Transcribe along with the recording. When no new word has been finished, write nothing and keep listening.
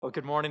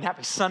Good morning.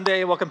 Happy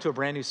Sunday. Welcome to a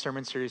brand new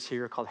sermon series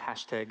here called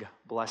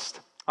 #Blessed.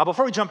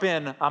 Before we jump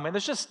in, and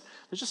there's just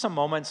some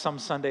moments, some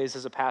Sundays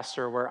as a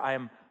pastor where I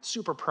am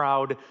super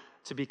proud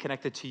to be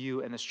connected to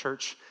you in this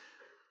church.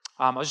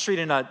 I was just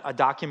reading a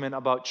document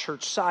about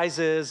church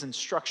sizes and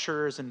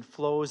structures and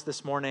flows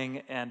this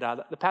morning, and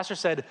the pastor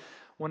said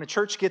when a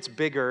church gets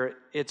bigger,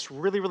 it's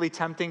really, really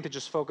tempting to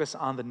just focus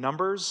on the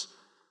numbers.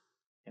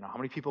 You know, how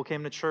many people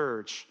came to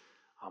church?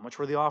 How much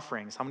were the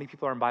offerings? How many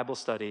people are in Bible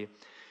study?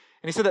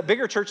 And he said that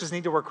bigger churches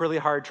need to work really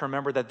hard to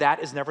remember that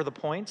that is never the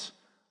point.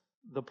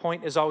 The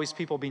point is always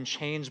people being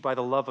changed by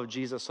the love of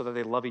Jesus so that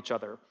they love each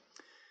other.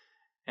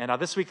 And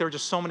this week there were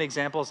just so many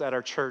examples at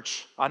our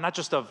church, not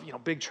just of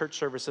big church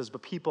services,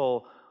 but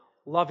people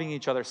loving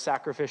each other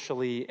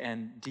sacrificially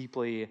and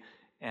deeply.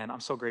 And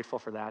I'm so grateful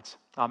for that.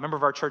 A member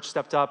of our church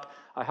stepped up,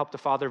 helped a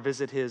father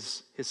visit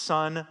his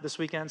son this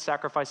weekend,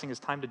 sacrificing his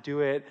time to do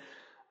it.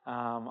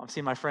 I'm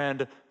seeing my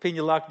friend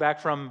Pina Luck back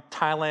from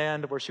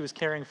Thailand, where she was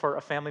caring for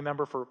a family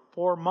member for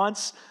 4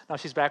 months. Now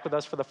she's back with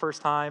us for the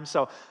first time.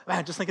 So,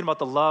 man, just thinking about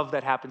the love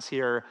that happens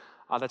here,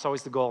 that's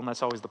always the goal and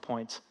that's always the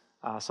point.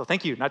 So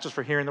thank you, not just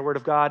for hearing the word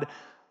of God,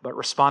 but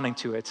responding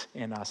to it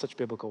in such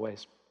biblical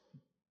ways.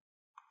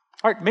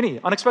 All right,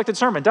 mini, unexpected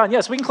sermon, done.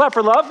 Yes, we can clap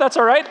for love. That's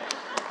all right.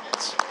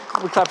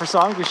 We clap for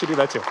songs. We should do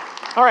that too.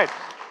 All right,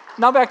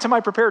 now back to my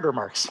prepared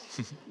remarks.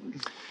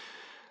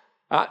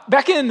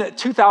 Back in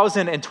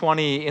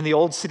 2020, in the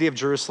old city of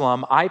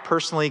Jerusalem, I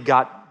personally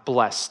got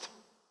blessed.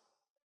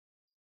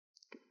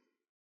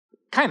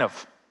 Kind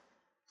of.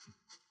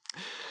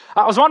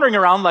 I was wandering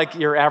around like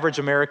your average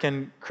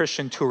American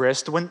Christian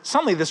tourist when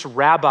suddenly this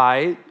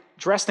rabbi,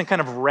 dressed in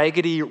kind of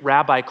raggedy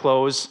rabbi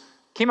clothes,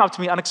 came up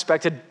to me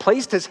unexpected,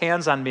 placed his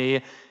hands on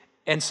me,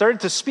 and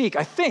started to speak,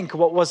 I think,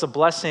 what was a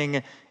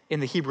blessing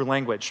in the Hebrew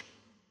language.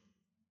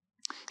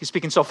 He's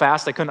speaking so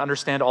fast, I couldn't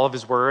understand all of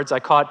his words. I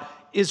caught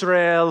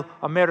Israel,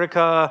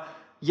 America,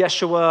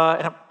 Yeshua,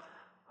 and I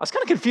was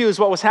kind of confused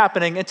what was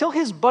happening until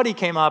his buddy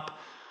came up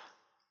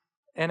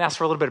and asked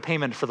for a little bit of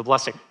payment for the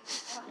blessing.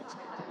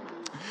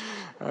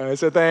 I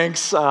said,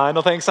 thanks.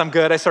 No thanks, I'm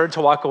good. I started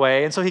to walk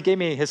away, and so he gave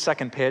me his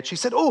second pitch. He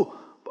said, oh,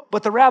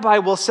 but the rabbi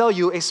will sell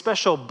you a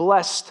special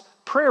blessed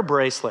prayer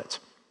bracelet,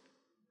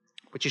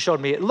 which he showed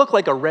me. It looked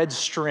like a red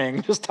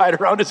string just tied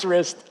around his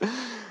wrist.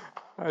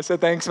 I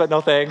said, thanks, but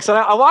no thanks. And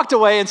I walked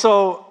away, and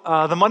so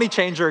the money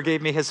changer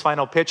gave me his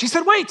final pitch. He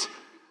said, wait,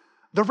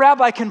 the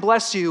rabbi can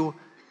bless you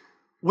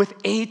with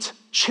 8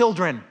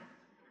 children.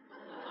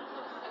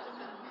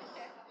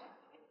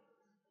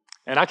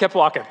 And I kept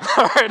walking.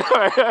 All right.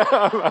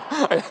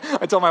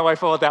 I told my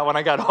wife about that when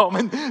I got home,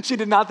 and she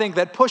did not think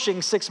that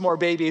pushing 6 more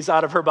babies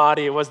out of her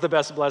body was the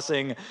best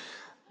blessing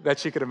that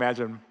she could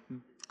imagine.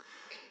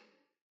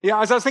 Yeah,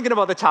 as I was thinking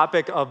about the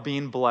topic of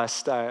being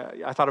blessed,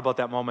 I thought about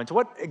that moment.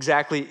 What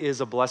exactly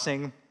is a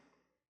blessing?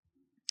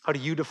 How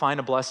do you define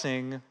a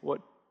blessing? What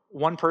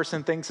one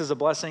person thinks is a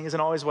blessing isn't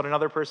always what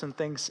another person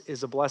thinks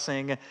is a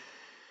blessing.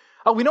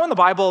 We know in the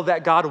Bible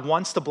that God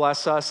wants to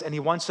bless us, and he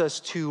wants us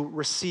to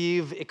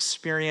receive,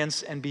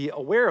 experience, and be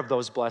aware of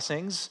those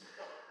blessings.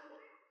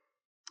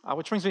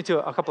 Which brings me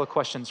to a couple of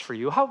questions for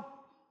you. How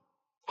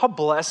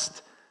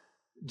blessed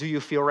do you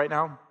feel right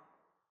now?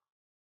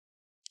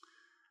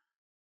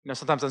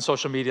 Sometimes on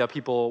social media,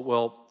 people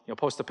will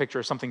post a picture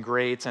of something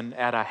great and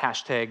add a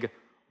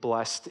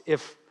 #blessed.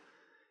 If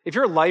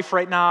your life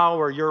right now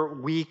or your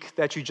week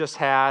that you just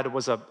had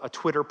was a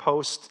Twitter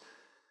post,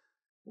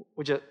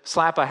 would you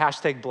slap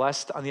a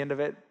 #blessed on the end of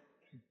it?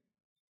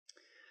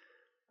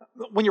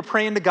 When you're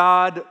praying to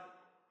God,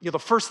 the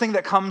first thing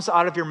that comes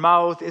out of your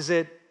mouth, is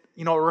it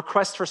a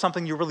request for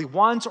something you really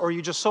want, or are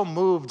you just so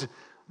moved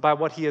by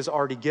what he has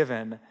already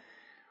given?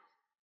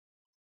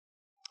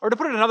 Or to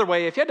put it another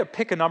way, if you had to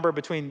pick a number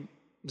between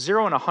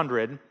 0 and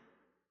 100,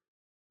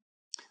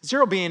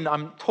 0 being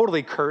I'm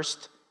totally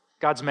cursed,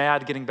 God's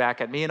mad getting back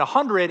at me, and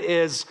 100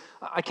 is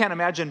I can't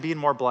imagine being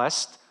more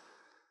blessed,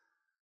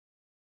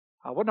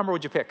 what number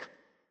would you pick?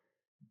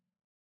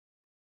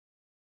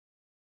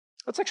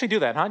 Let's actually do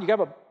that, huh? You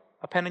got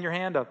a pen in your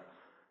hand, a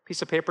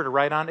piece of paper to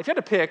write on. If you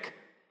had to pick,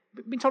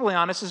 being totally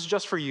honest, this is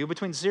just for you,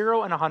 between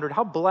 0 and 100,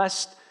 how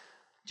blessed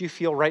do you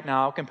feel right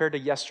now compared to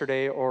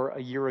yesterday or a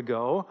year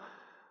ago?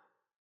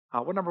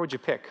 What number would you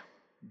pick?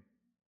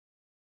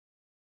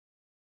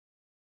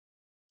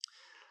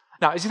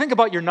 Now, as you think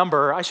about your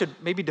number, I should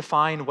maybe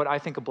define what I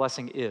think a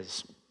blessing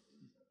is.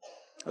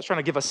 I was trying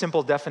to give a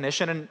simple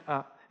definition, and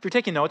if you're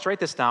taking notes, write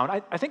this down.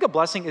 I think a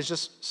blessing is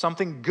just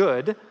something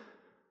good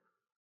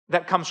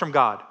that comes from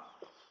God.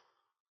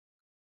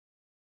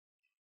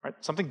 Right?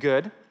 Something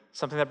good,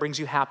 something that brings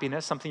you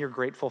happiness, something you're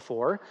grateful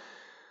for.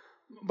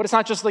 But it's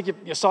not just like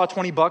you saw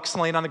 $20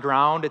 laying on the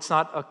ground. It's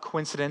not a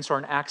coincidence or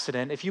an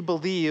accident. If you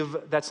believe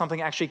that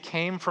something actually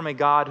came from a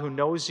God who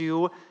knows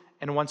you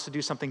and wants to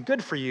do something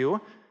good for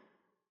you,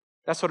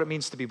 that's what it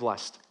means to be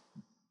blessed.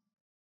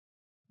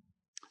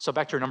 So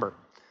back to your number.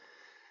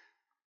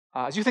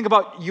 As you think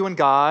about you and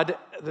God,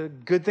 the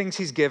good things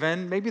he's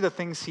given, maybe the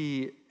things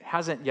he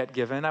hasn't yet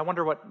given, I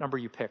wonder what number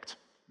you picked.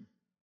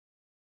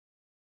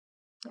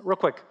 Real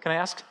quick, can I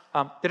ask,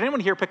 did anyone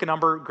here pick a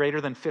number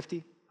greater than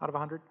 50 out of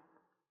 100?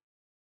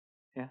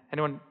 Yeah.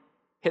 Anyone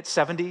hit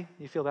 70?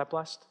 You feel that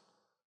blessed?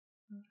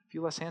 A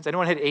few less hands.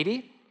 Anyone hit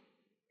 80?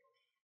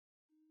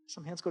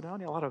 Some hands go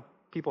down. Yeah, a lot of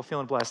people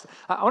feeling blessed.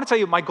 I want to tell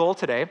you my goal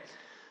today,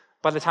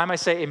 by the time I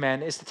say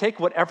amen, is to take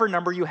whatever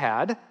number you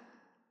had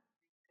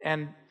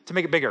and to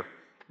make it bigger.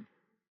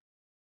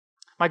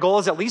 My goal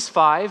is at least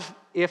 5,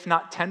 if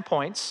not 10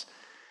 points.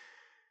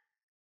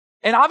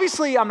 And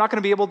obviously, I'm not going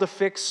to be able to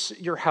fix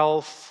your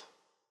health.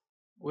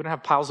 We don't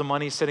have piles of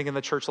money sitting in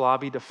the church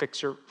lobby to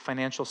fix your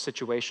financial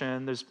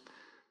situation. There's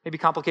maybe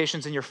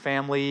complications in your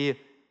family,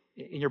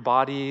 in your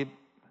body,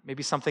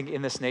 maybe something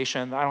in this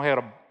nation. I don't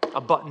have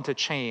a button to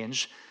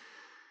change.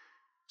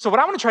 So what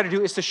I want to try to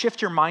do is to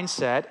shift your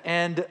mindset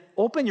and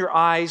open your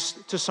eyes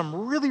to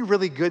some really,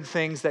 really good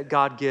things that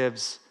God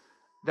gives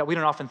that we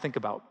don't often think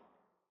about.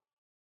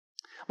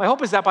 My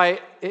hope is that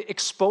by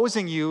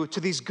exposing you to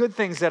these good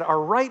things that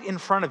are right in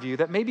front of you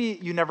that maybe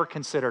you never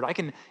considered, I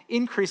can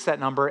increase that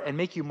number and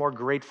make you more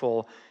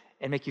grateful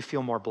and make you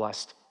feel more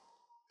blessed.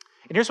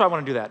 And here's why I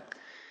want to do that.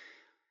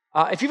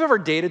 If you've ever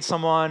dated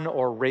someone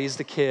or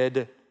raised a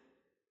kid,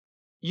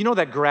 you know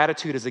that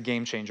gratitude is a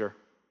game changer,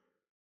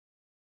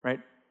 right?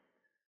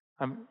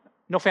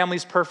 No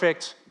family's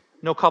perfect.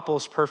 No couple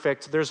is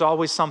perfect. There's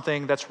always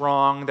something that's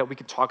wrong that we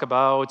could talk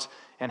about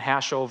and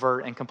hash over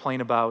and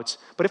complain about.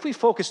 But if we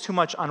focus too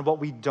much on what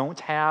we don't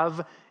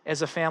have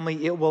as a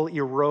family, it will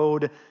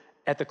erode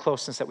at the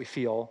closeness that we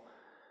feel.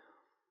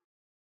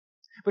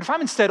 But if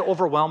I'm instead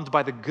overwhelmed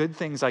by the good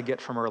things I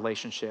get from a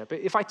relationship,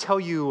 if I tell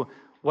you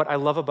what I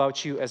love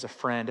about you as a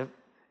friend,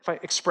 if I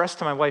express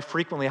to my wife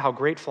frequently how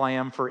grateful I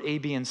am for A,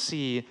 B, and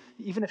C,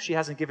 even if she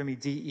hasn't given me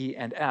D, E,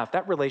 and F,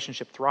 that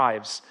relationship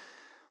thrives.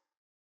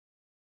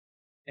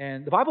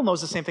 And the Bible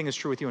knows the same thing is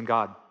true with you and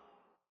God.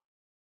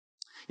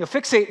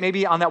 Fixate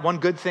maybe on that one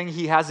good thing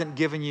he hasn't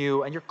given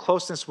you, and your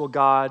closeness with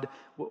God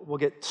will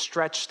get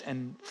stretched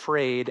and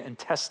frayed and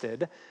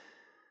tested.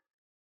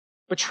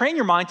 But train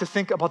your mind to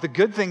think about the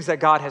good things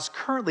that God has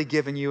currently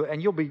given you,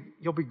 and you'll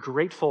be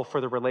grateful for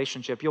the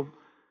relationship. You'll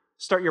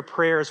start your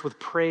prayers with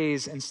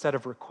praise instead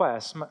of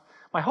requests.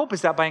 My hope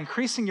is that by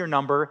increasing your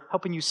number,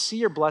 helping you see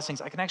your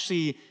blessings, I can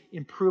actually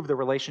improve the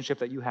relationship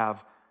that you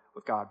have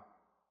with God.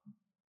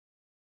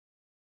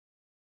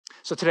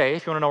 So today,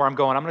 if you want to know where I'm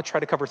going, I'm going to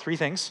try to cover 3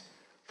 things,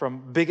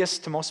 from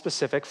biggest to most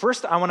specific.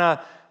 First, I want to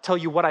tell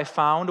you what I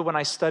found when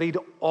I studied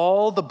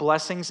all the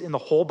blessings in the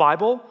whole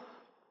Bible.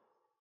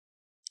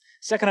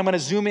 Second, I'm going to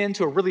zoom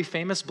into a really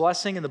famous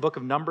blessing in the book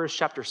of Numbers,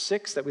 chapter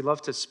 6, that we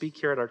love to speak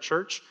here at our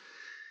church.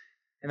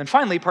 And then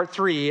finally, part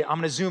 3, I'm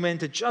going to zoom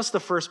into just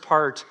the first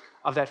part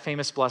of that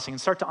famous blessing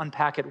and start to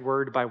unpack it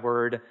word by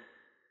word.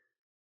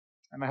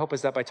 And my hope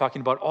is that by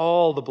talking about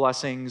all the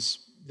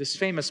blessings, this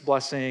famous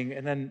blessing,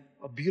 and then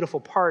a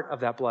beautiful part of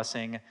that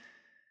blessing,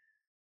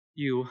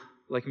 you,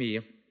 like me,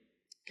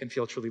 can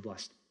feel truly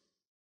blessed.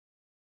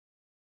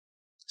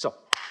 So,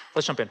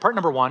 let's jump in. Part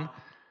number 1,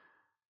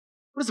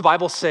 what does the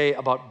Bible say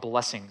about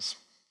blessings?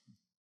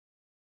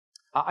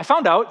 I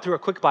found out through a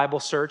quick Bible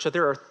search that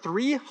there are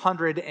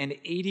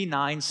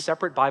 389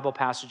 separate Bible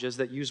passages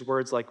that use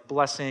words like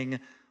blessing,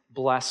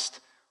 blessed,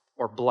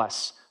 or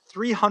bless.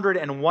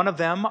 301 of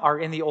them are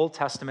in the Old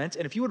Testament,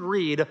 and if you would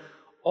read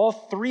all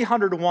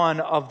 301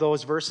 of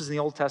those verses in the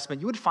Old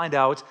Testament, you would find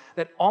out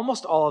that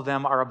almost all of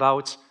them are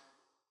about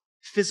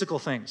physical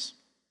things.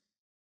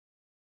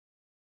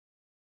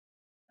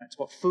 It's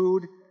about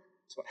food,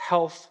 it's about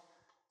health,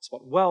 it's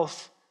about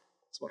wealth,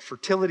 it's about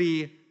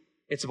fertility,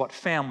 it's about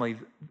family.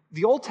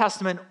 The Old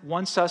Testament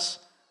wants us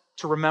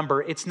to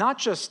remember it's not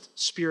just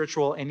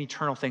spiritual and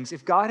eternal things.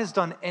 If God has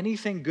done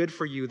anything good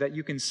for you that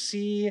you can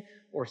see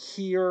or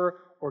hear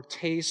or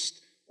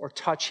taste or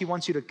touch, he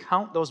wants you to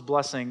count those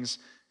blessings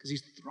because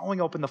he's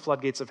throwing open the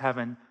floodgates of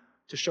heaven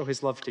to show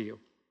his love to you.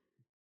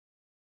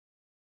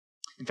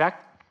 In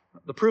fact,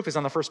 the proof is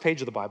on the first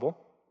page of the Bible.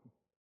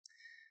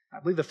 I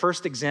believe the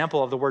first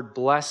example of the word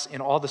bless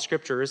in all the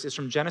scriptures is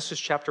from Genesis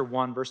chapter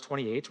 1, verse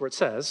 28, where it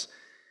says,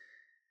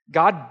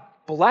 God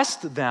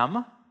blessed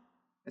them,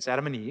 that's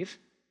Adam and Eve,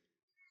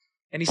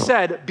 and he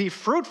said, be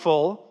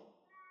fruitful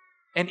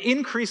and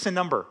increase in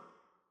number.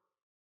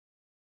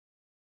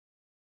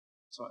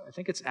 So I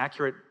think it's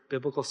accurate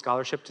biblical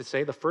scholarship to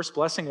say the first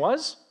blessing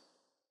was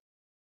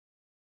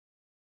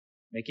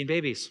making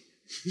babies.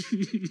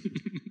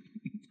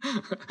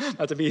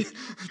 Not to be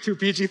too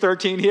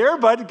PG-13 here,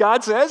 but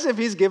God says if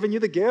he's given you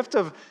the gift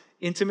of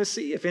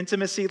intimacy, if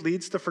intimacy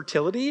leads to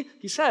fertility,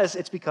 he says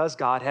it's because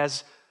God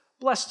has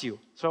blessed you.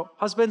 So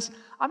husbands,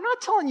 I'm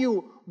not telling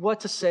you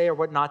what to say or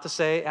what not to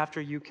say after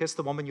you kiss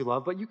the woman you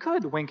love, but you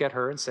could wink at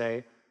her and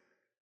say,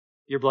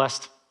 you're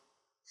blessed.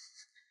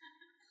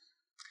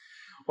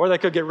 Or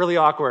that could get really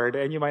awkward,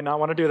 and you might not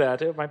want to do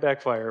that. It might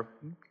backfire.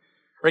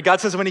 Right?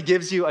 God says when he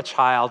gives you a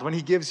child, when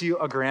he gives you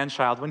a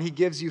grandchild, when he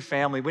gives you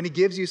family, when he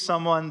gives you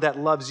someone that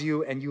loves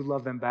you and you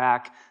love them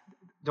back,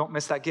 don't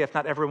miss that gift.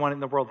 Not everyone in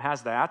the world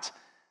has that.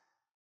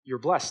 You're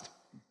blessed.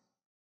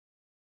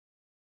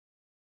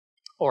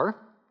 Or,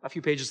 a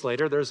few pages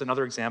later, there's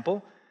another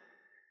example.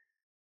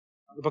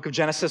 The book of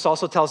Genesis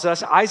also tells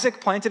us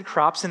Isaac planted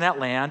crops in that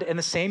land and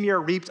the same year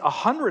reaped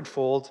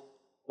 100-fold.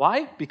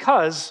 Why?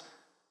 Because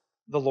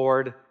the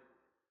Lord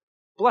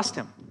blessed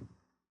him.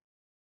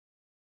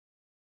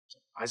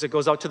 Isaac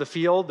goes out to the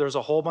field. There's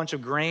a whole bunch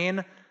of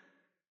grain,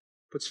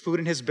 puts food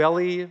in his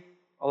belly,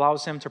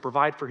 allows him to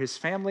provide for his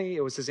family.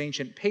 It was his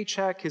ancient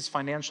paycheck, his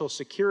financial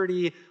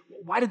security.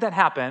 Why did that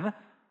happen?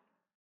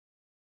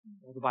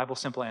 Well, the Bible's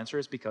simple answer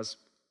is because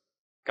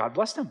God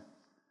blessed him.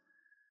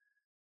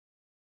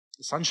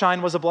 The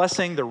sunshine was a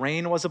blessing. The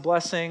rain was a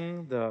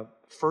blessing. The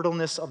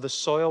fertileness of the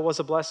soil was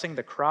a blessing.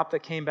 The crop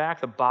that came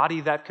back, the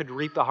body that could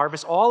reap the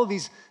harvest, all of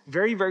these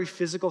very, very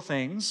physical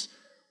things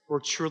were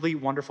truly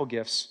wonderful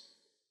gifts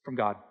from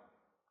God.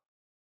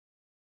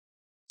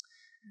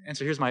 And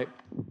so here's my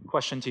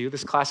question to you,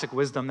 this classic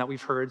wisdom that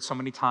we've heard so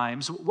many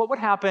times. What would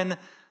happen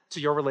to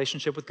your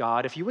relationship with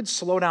God if you would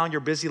slow down your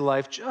busy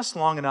life just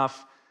long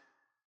enough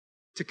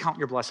to count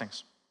your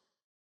blessings?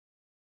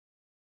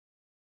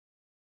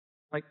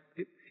 Like,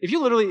 if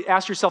you literally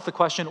ask yourself the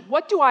question,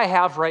 what do I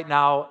have right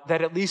now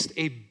that at least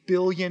 1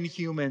 billion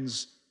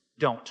humans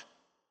don't?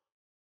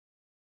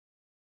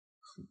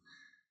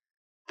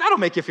 That'll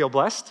make you feel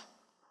blessed.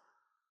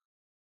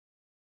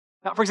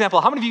 Now, for example,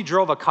 how many of you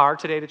drove a car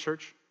today to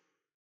church?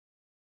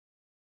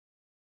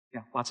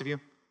 Yeah, lots of you.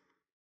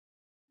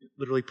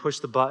 Literally push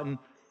the button,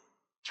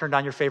 turn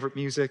on your favorite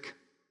music.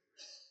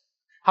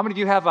 How many of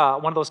you have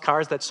one of those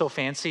cars that's so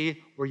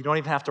fancy where you don't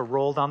even have to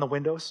roll down the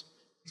windows?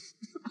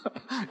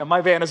 And my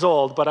van is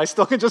old, but I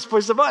still can just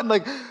push the button.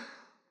 Like,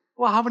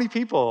 well, how many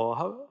people?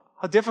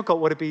 How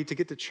difficult would it be to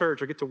get to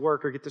church or get to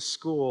work or get to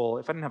school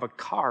if I didn't have a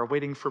car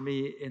waiting for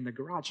me in the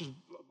garage? There's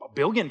 1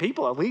 billion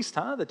people at least,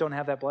 that don't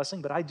have that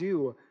blessing, but I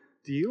do.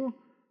 Do you?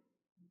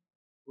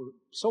 We're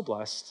so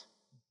blessed.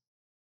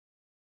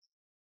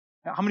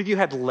 Now, how many of you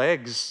had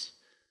legs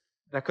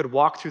that could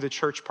walk through the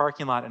church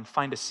parking lot and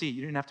find a seat?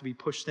 You didn't have to be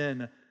pushed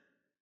in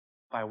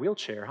by a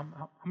wheelchair.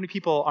 How many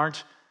people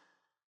aren't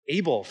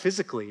able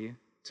physically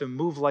to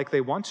move like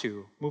they want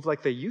to, move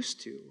like they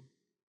used to?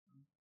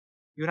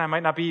 You and I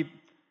might not be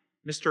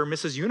Mr. or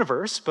Mrs.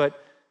 Universe,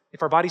 but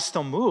if our bodies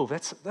still move,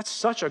 that's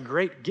such a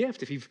great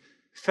gift. If you've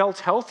felt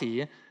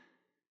healthy,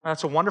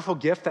 that's a wonderful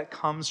gift that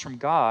comes from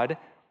God.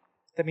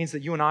 That means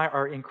that you and I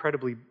are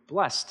incredibly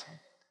blessed.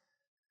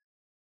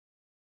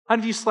 How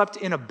many of you slept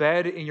in a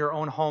bed in your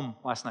own home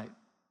last night?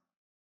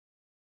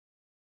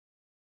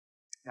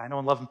 Yeah, I know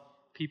and love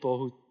people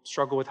who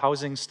struggle with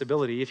housing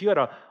stability. If you had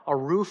a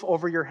roof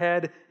over your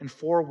head and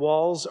 4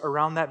 walls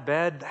around that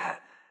bed,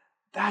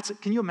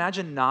 can you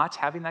imagine not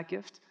having that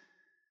gift?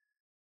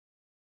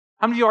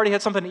 How many of you already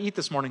had something to eat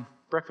this morning?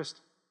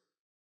 Breakfast?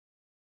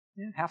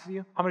 Yeah, half of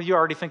you. How many of you are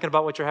already thinking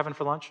about what you're having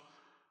for lunch?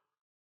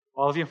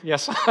 All of you?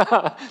 Yes.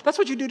 That's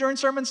what you do during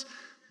sermons?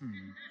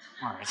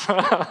 All right.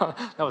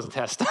 That was a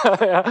test.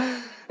 Yeah,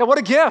 what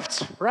a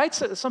gift, right?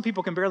 Some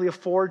people can barely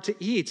afford to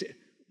eat.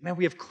 Man,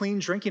 we have clean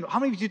drinking. How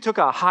many of you took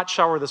a hot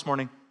shower this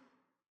morning?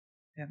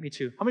 Yeah, me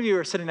too. How many of you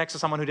are sitting next to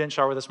someone who didn't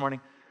shower this morning?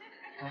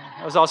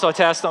 That was also a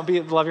test. Love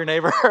your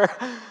neighbor.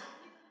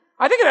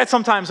 I think of that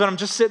sometimes when I'm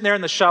just sitting there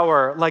in the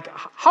shower, like,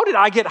 how did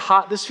I get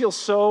hot? This feels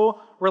so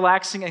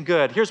relaxing and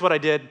good. Here's what I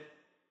did.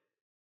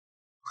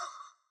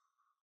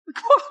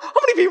 How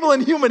many people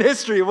in human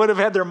history would have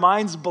had their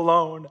minds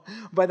blown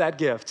by that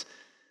gift?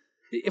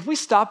 If we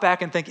stop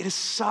back and think, it is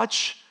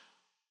such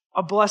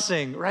a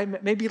blessing,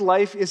 right? Maybe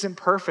life isn't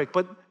perfect,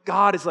 but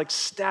God is like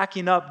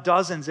stacking up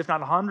dozens, if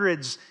not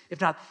hundreds, if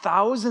not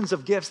thousands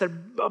of gifts that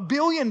 1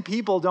 billion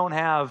people don't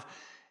have.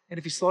 And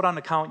if you slow down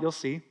to count, you'll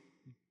see.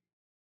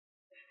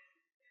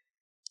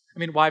 I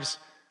mean, wives,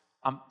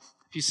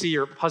 if you see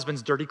your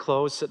husband's dirty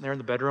clothes sitting there in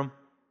the bedroom,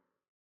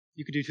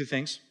 you could do 2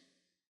 things.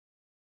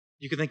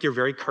 You could think you're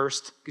very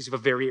cursed because you have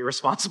a very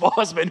irresponsible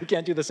husband who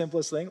can't do the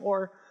simplest thing,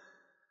 or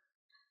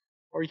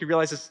you could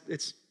realize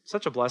it's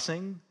such a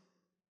blessing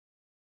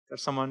to have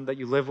someone that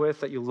you live with,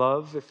 that you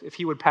love. If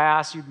he would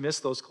pass, you'd miss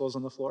those clothes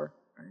on the floor,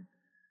 right?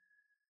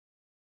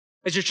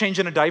 As you're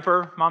changing a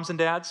diaper, moms and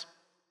dads,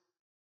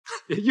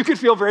 you could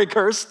feel very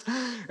cursed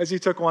as you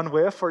took one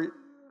whiff,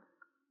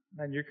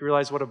 and you could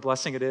realize what a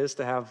blessing it is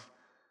to have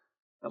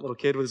that little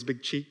kid with his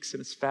big cheeks and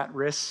his fat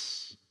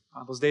wrists.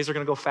 Those days are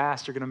going to go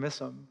fast. You're going to miss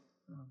them.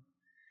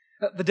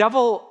 The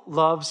devil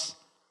loves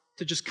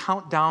to just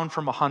count down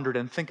from 100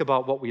 and think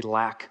about what we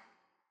lack.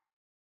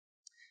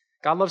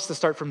 God loves to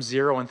start from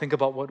 0 and think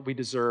about what we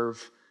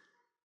deserve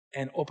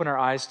and open our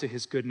eyes to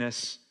his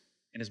goodness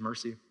and his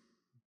mercy.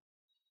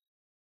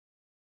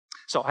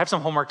 So I have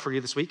some homework for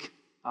you this week.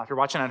 If you're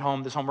watching at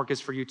home, this homework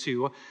is for you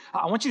too.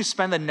 I want you to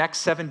spend the next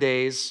 7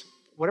 days,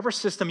 whatever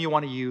system you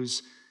want to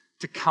use,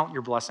 to count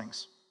your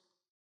blessings.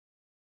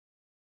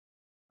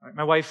 All right,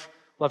 my wife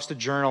loves to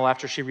journal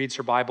after she reads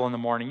her Bible in the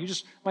morning. You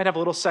just might have a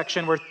little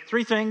section where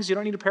 3 things, you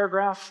don't need a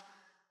paragraph,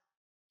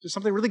 just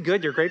something really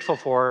good you're grateful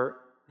for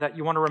that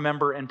you want to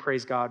remember and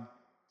praise God.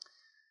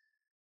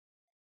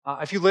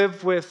 If you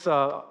live with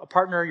a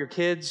partner, your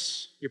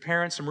kids, your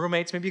parents, some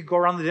roommates, maybe you could go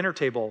around the dinner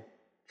table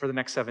for the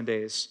next 7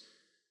 days.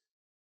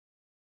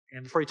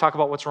 And before you talk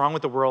about what's wrong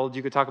with the world,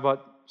 you could talk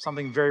about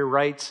something very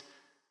right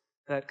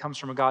that comes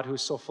from a God who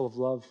is so full of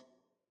love.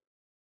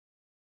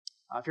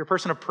 If you're a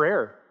person of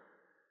prayer,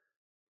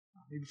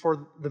 maybe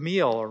before the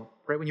meal or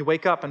right when you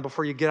wake up and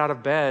before you get out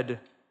of bed,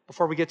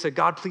 before we get to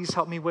God, please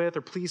help me with,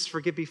 or please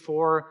forgive me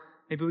for,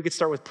 maybe we could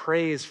start with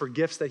praise for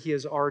gifts that he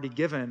has already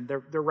given.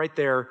 They're right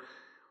there.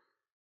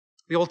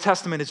 The Old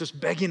Testament is just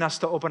begging us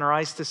to open our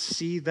eyes to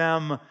see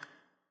them.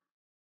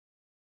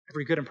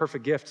 Every good and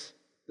perfect gift,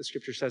 the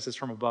scripture says, is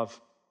from above.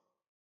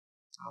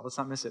 Let's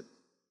not miss it.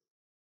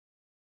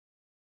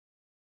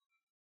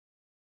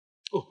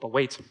 Oh, but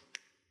wait.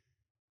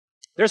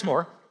 There's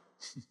more.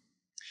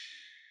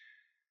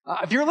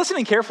 If you're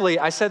listening carefully,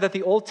 I said that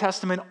the Old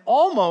Testament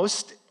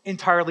almost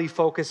entirely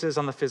focuses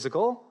on the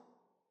physical,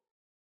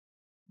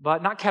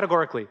 but not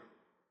categorically.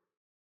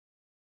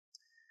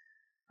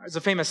 There's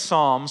a famous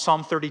psalm,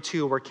 Psalm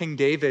 32, where King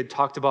David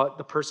talked about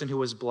the person who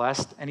was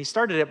blessed, and he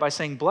started it by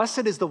saying,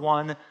 "Blessed is the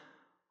one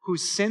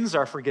whose sins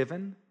are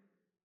forgiven,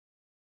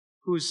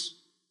 whose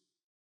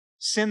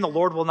sin the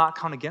Lord will not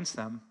count against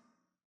them."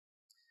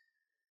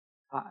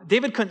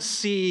 David couldn't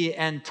see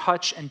and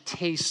touch and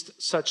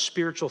taste such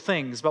spiritual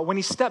things, but when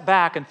he stepped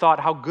back and thought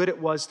how good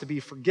it was to be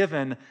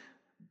forgiven,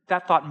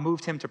 that thought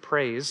moved him to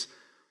praise.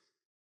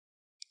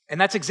 And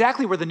that's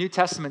exactly where the New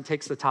Testament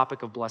takes the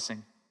topic of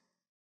blessing.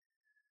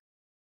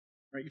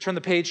 Right, you turn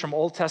the page from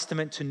Old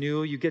Testament to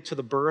New, you get to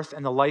the birth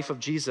and the life of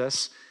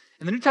Jesus.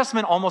 And the New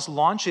Testament almost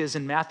launches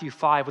in Matthew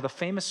 5 with a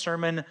famous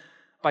sermon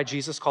by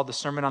Jesus called the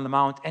Sermon on the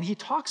Mount. And he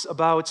talks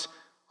about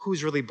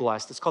who's really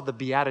blessed. It's called the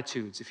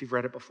Beatitudes, if you've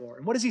read it before.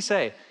 And what does he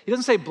say? He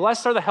doesn't say,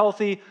 blessed are the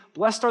healthy,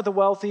 blessed are the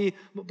wealthy,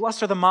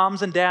 blessed are the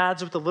moms and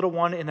dads with the little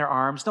one in their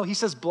arms. No, he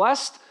says,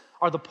 blessed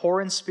are the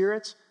poor in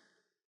spirit.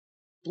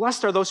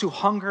 Blessed are those who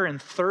hunger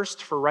and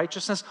thirst for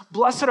righteousness.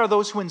 Blessed are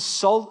those who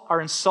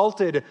are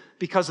insulted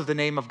because of the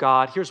name of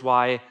God. Here's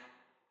why.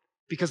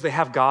 Because they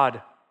have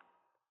God.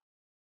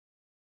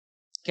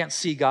 Can't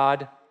see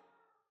God.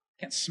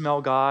 Can't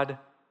smell God.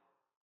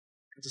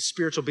 As a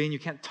spiritual being, you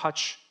can't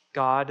touch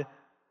God.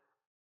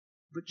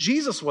 But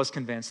Jesus was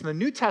convinced, and the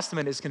New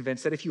Testament is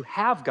convinced, that if you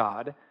have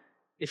God,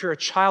 if you're a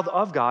child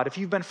of God, if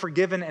you've been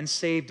forgiven and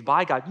saved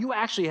by God, you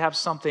actually have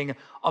something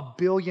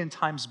 1,000,000,000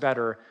 times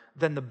better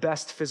than the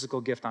best physical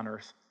gift on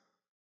earth.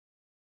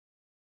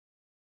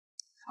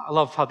 I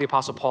love how the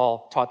Apostle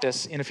Paul taught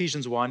this. In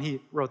Ephesians 1, he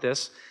wrote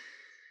this: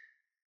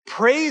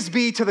 "Praise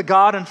be to the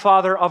God and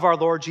Father of our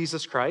Lord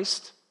Jesus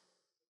Christ."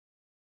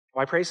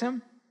 Why praise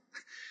him?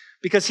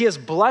 Because he has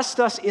blessed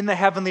us in the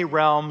heavenly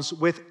realms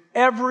with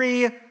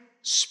every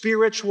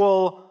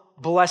spiritual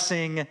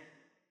blessing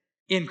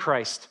in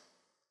Christ.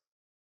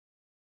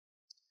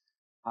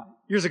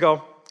 Years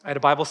ago, I had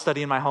a Bible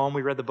study in my home.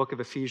 We read the book of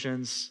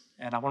Ephesians,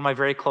 and one of my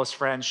very close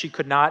friends, she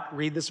could not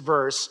read this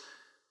verse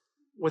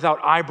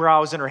without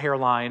eyebrows in her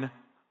hairline.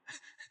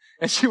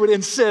 And she would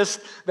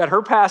insist that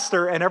her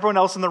pastor and everyone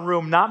else in the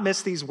room not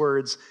miss these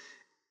words.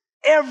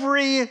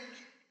 Every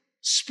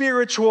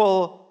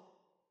spiritual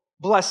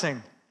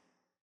blessing.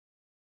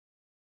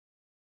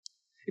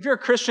 If you're a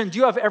Christian, do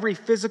you have every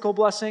physical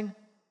blessing?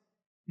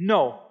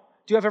 No.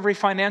 Do you have every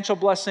financial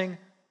blessing?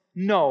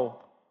 No.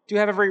 Do you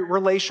have every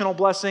relational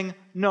blessing?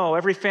 No.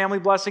 Every family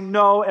blessing?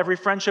 No. Every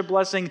friendship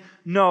blessing?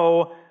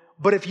 No.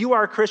 But if you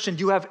are a Christian,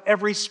 do you have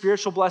every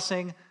spiritual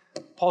blessing?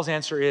 Paul's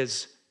answer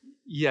is,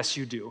 yes,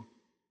 you do.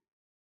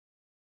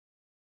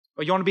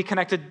 But you want to be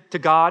connected to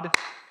God?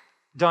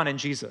 Done in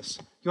Jesus.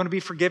 You want to be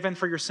forgiven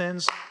for your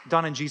sins?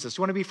 Done in Jesus.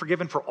 You want to be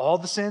forgiven for all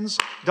the sins?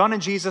 Done in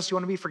Jesus. You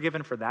want to be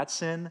forgiven for that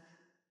sin?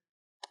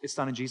 It's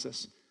done in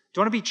Jesus. Do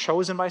you want to be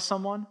chosen by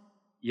someone?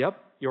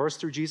 Yep, yours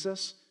through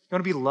Jesus. You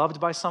want to be loved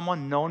by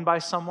someone, known by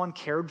someone,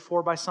 cared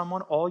for by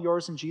someone? All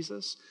yours in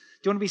Jesus. Do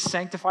you want to be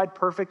sanctified,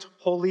 perfect,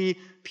 holy,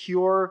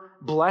 pure,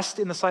 blessed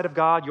in the sight of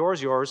God? Yours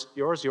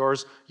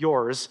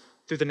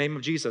through the name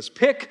of Jesus.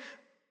 Pick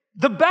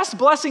the best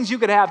blessings you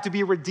could have to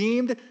be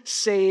redeemed,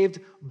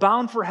 saved,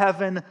 bound for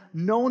heaven,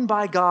 known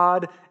by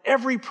God,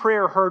 every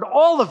prayer heard,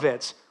 all of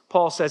it,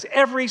 Paul says,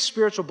 every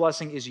spiritual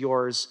blessing is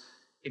yours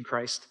in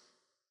Christ.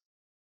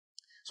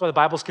 That's why the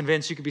Bible's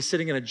convinced you could be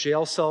sitting in a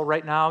jail cell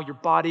right now. Your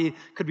body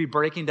could be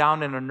breaking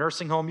down in a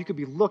nursing home. You could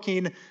be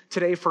looking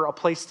today for a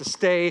place to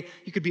stay.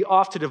 You could be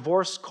off to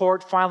divorce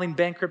court, filing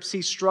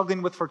bankruptcy,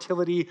 struggling with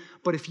fertility.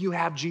 But if you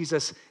have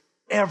Jesus,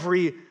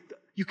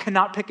 you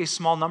cannot pick a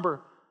small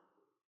number.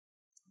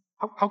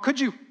 How could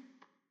you?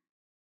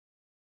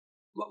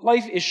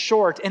 Life is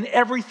short, and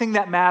everything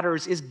that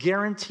matters is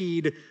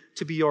guaranteed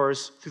to be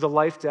yours through the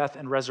life, death,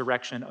 and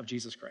resurrection of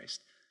Jesus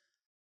Christ.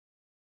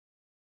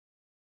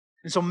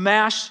 And so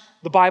mash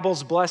the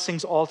Bible's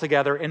blessings all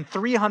together, and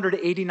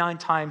 389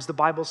 times the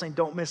Bible's saying,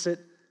 don't miss it.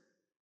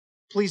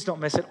 Please don't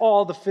miss it.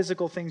 All the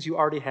physical things you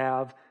already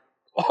have,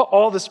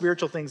 all the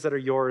spiritual things that are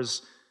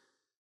yours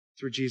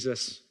through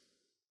Jesus.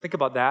 Think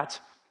about that.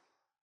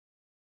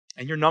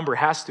 And your number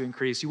has to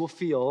increase. You will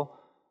feel,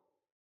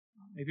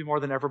 maybe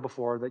more than ever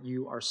before, that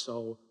you are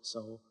so,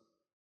 so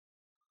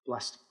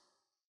blessed.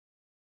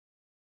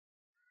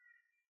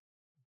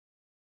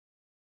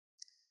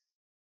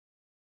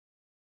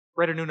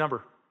 Write a new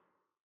number.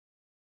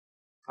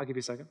 I'll give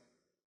you a second.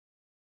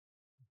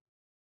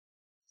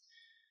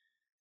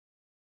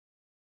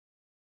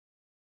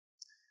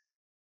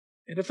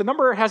 And if the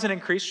number hasn't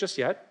increased just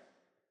yet,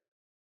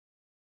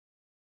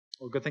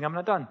 well, good thing I'm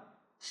not done.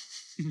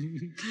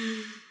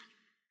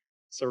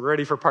 So we're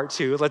ready for part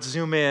 2. Let's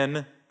zoom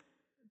in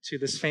to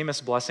this famous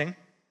blessing.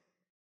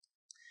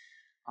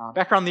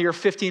 Back around the year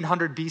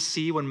 1500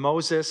 BC, when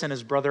Moses and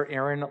his brother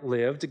Aaron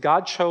lived,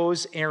 God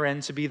chose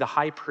Aaron to be the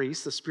high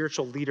priest, the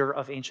spiritual leader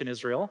of ancient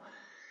Israel.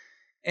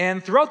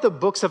 And throughout the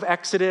books of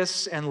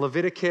Exodus and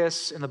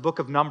Leviticus and the book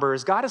of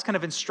Numbers, God is kind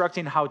of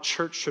instructing how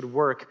church should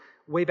work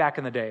way back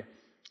in the day.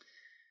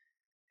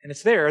 And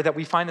it's there that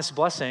we find this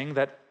blessing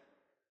that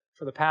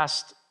for the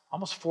past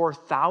almost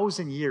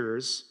 4,000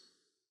 years,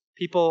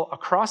 people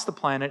across the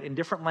planet in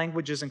different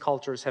languages and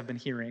cultures have been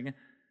hearing.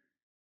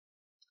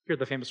 Here are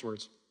the famous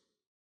words.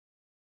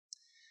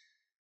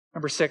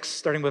 Number 6,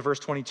 starting with verse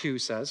 22,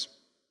 says,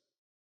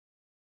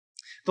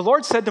 "The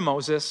Lord said to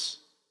Moses,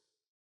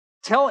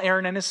 'Tell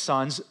Aaron and his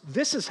sons,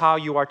 this is how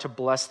you are to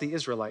bless the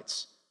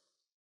Israelites.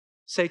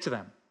 Say to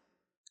them,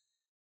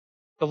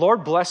 the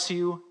Lord bless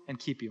you and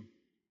keep you.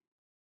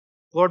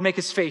 The Lord make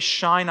his face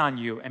shine on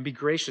you and be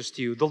gracious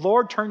to you. The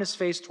Lord turn his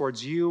face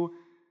towards you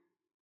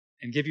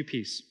and give you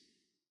peace.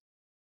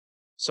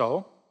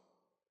 So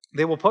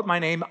they will put my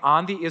name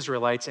on the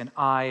Israelites, and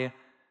I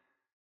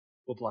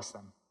will bless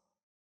them.'"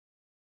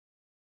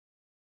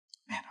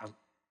 Man,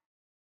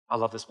 I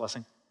love this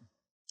blessing.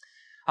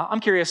 I'm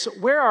curious,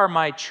 where are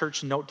my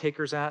church note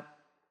takers at?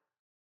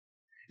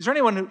 Is there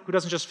anyone who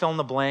doesn't just fill in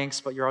the blanks,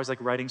 but you're always like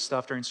writing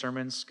stuff during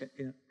sermons?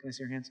 Can I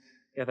see your hands?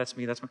 Yeah, that's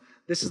me.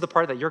 This is the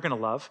part that you're going to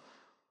love.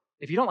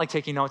 If you don't like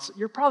taking notes,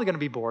 you're probably going to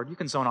be bored. You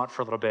can zone out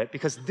for a little bit,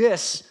 because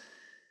this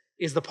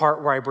is the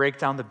part where I break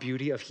down the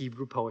beauty of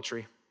Hebrew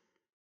poetry.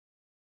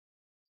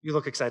 You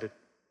look excited.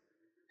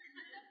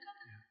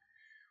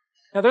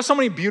 Now, there's so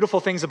many beautiful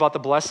things about the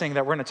blessing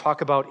that we're going to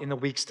talk about in the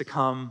weeks to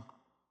come.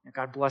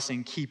 God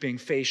blessing, keeping,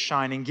 face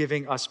shining,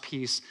 giving us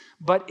peace.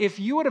 But if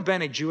you would have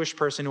been a Jewish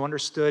person who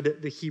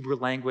understood the Hebrew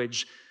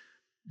language,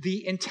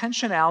 the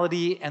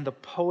intentionality and the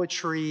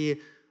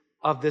poetry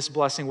of this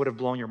blessing would have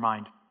blown your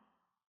mind.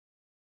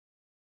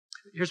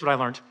 Here's what I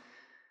learned.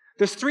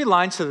 There's 3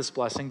 lines to this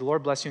blessing. The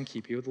Lord bless you and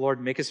keep you. The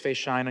Lord make his face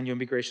shine on you and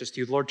be gracious to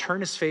you. The Lord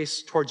turn his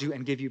face towards you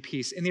and give you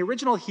peace. In the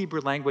original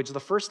Hebrew language, the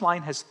first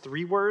line has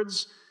 3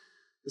 words,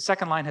 the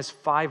second line has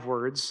 5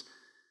 words,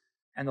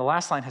 and the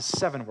last line has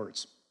 7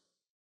 words.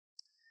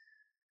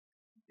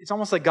 It's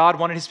almost like God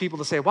wanted his people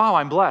to say, wow,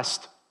 I'm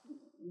blessed.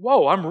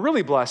 Whoa, I'm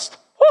really blessed.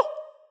 Woo!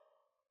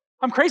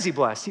 I'm crazy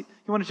blessed. He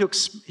wanted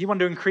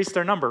to increase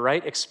their number,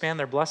 right? Expand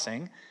their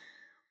blessing.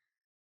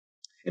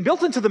 And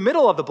built into the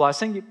middle of the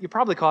blessing, you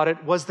probably caught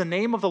it, was the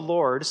name of the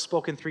Lord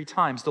spoken 3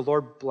 times. The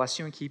Lord bless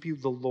you and keep you.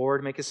 The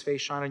Lord make his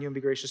face shine on you and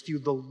be gracious to you.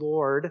 The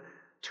Lord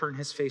turn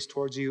his face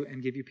towards you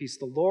and give you peace.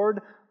 The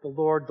Lord, the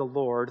Lord, the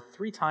Lord,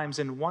 3 times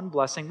in one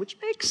blessing, which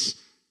makes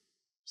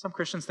some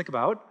Christians think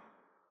about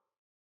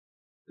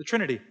the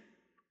Trinity.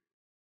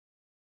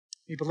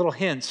 Maybe a little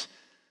hint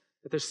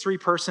that there's 3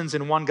 persons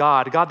in one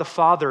God. God the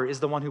Father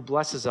is the one who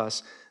blesses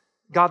us.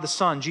 God the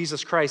Son,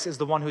 Jesus Christ, is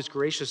the one who's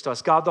gracious to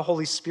us. God the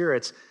Holy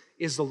Spirit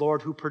is the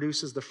Lord who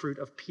produces the fruit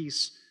of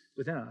peace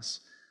within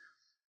us.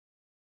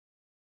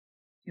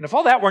 And if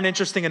all that weren't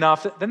interesting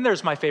enough, then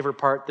there's my favorite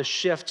part, the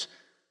shift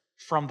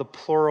from the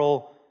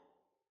plural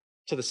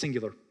to the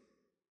singular.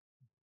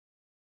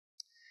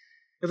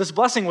 Now, this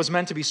blessing was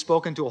meant to be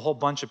spoken to a whole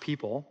bunch of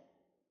people.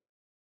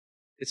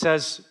 It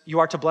says, you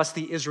are to bless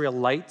the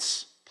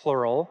Israelites,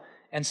 plural,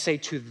 and say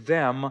to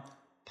them,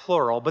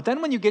 plural. But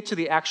then when you get to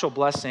the actual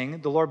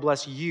blessing, the Lord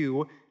bless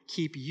you,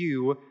 keep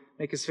you,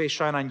 make his face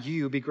shine on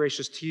you, be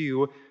gracious to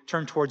you,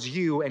 turn towards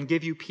you, and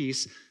give you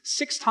peace.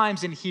 6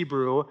 times in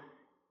Hebrew,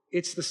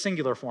 it's the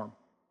singular form.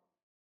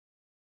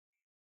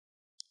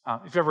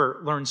 If you've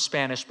ever learned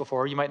Spanish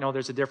before, you might know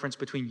there's a difference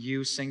between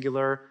you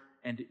singular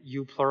and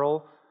you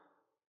plural.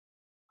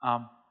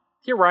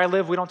 Here where I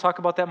live, we don't talk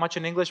about that much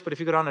in English, but if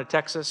you go down to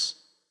Texas,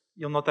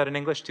 you'll note that in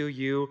English too.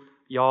 You,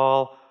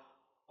 y'all,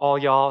 all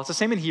y'all. It's the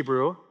same in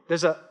Hebrew.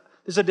 There's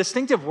a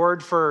distinctive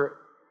word for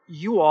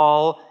you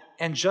all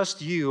and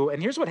just you.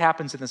 And here's what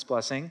happens in this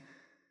blessing.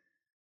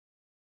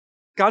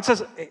 God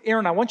says,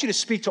 Aaron, I want you to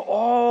speak to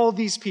all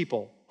these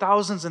people,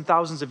 thousands and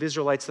thousands of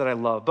Israelites that I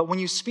love. But when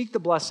you speak the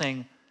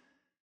blessing,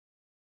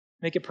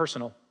 make it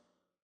personal.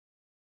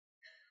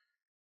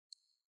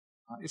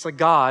 It's like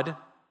God,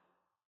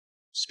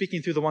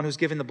 speaking through the one who's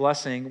giving the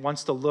blessing,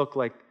 wants to look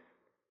like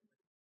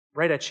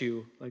right at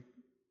you, like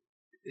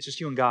it's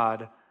just you and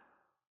God.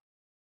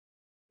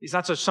 He's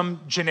not just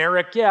some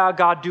generic, yeah,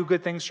 God, do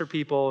good things for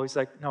people. He's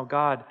like, no,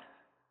 God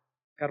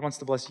wants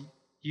to bless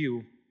you.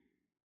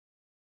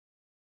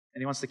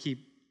 And he wants to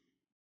keep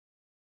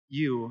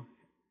you. And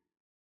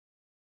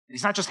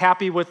he's not just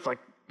happy with like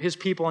his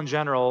people in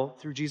general.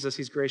 Through Jesus,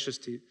 he's gracious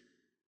to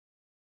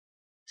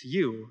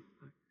you.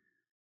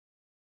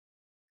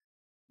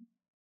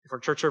 If our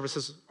church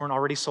services weren't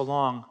already so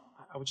long,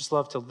 I would just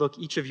love to look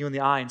each of you in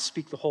the eye and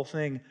speak the whole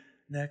thing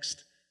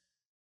next.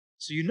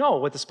 So you know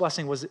what this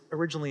blessing was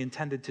originally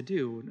intended to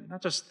do.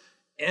 Not just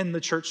end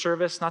the church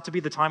service, not to be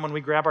the time when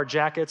we grab our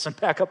jackets and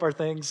pack up our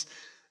things.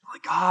 The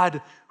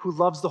God who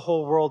loves the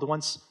whole world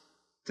wants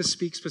to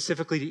speak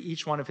specifically to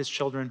each one of his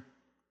children.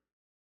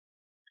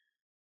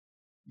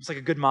 It's like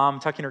a good mom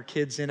tucking her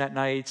kids in at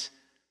night,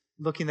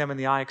 looking them in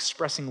the eye,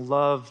 expressing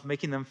love,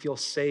 making them feel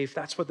safe.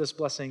 That's what this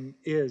blessing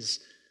is.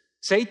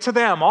 Say to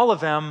them, all of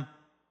them,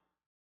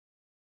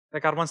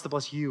 that God wants to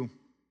bless you.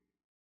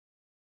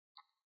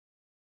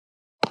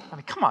 I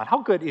mean, come on,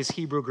 how good is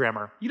Hebrew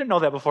grammar? You didn't know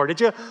that before, did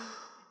you?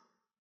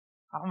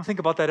 I'm going to think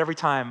about that every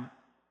time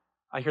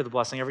I hear the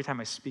blessing, every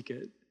time I speak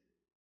it.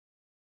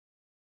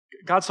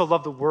 God so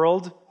loved the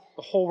world,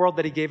 the whole world,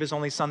 that he gave his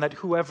only son, that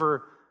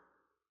whoever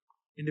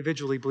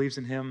individually believes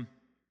in him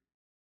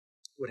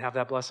would have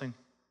that blessing.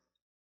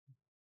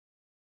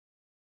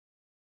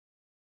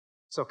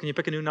 So can you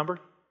pick a new number?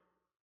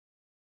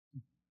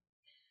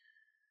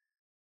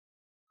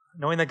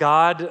 Knowing that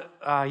God,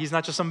 he's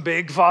not just some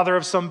big father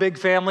of some big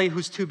family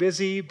who's too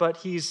busy, but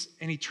he's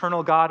an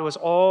eternal God who has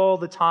all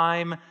the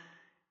time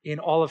in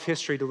all of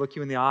history to look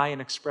you in the eye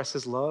and express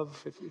his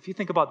love. If you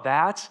think about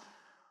that,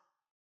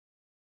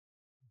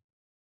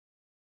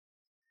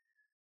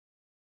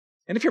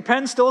 and if your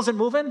pen still isn't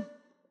moving,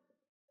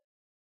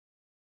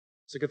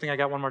 it's a good thing I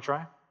got one more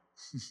try.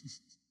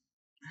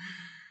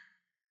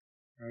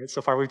 All right,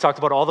 so far we've talked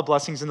about all the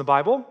blessings in the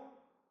Bible.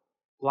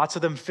 Lots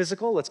of them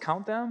physical. Let's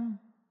count them.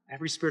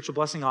 Every spiritual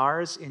blessing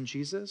ours in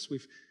Jesus.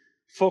 We've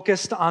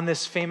focused on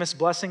this famous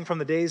blessing from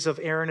the days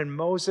of Aaron and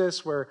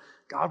Moses, where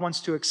God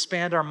wants to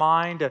expand our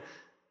mind, to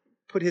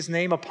put his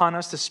name upon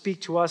us, to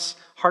speak to us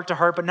heart to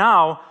heart. But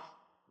now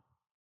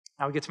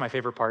we get to my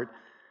favorite part,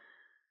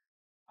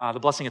 the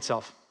blessing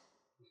itself.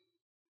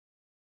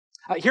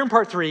 Here in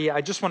part 3,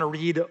 I just want to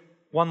read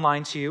one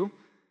line to you.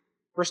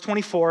 Verse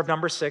 24 of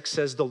number 6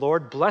 says, "The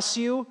Lord bless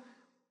you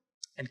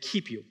and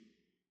keep you."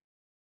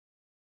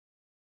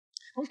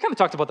 We've kind of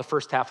talked about the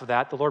first half of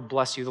that. The Lord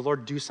bless you. The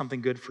Lord do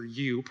something good for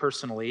you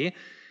personally.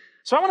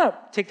 So I want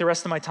to take the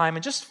rest of my time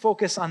and just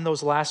focus on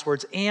those last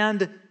words,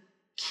 and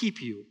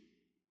keep you.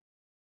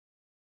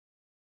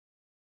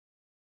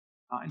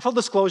 In full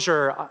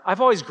disclosure,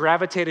 I've always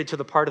gravitated to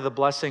the part of the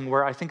blessing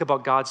where I think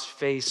about God's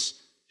face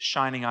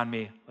shining on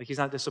me. Like he's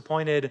not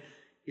disappointed.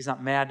 He's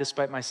not mad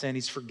despite my sin.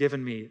 He's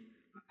forgiven me.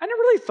 I never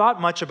really thought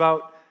much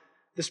about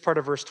this part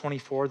of verse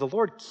 24. The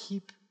Lord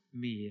keep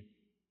me.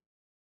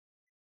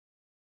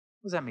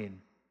 What does that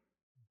mean?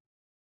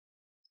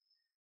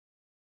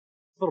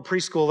 A little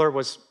preschooler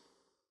was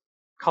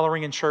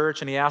coloring in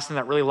church, and he asked in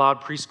that really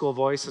loud preschool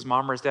voice, his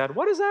mom or his dad,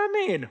 "What does that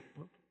mean?"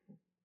 What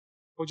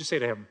would you say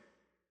to him?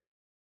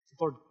 The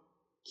Lord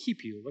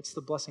keep you. What's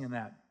the blessing in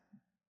that?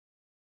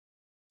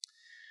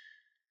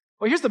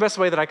 Well, here's the best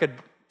way that I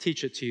could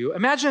teach it to you.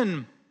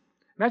 Imagine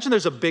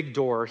there's a big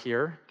door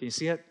here. Can you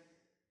see it?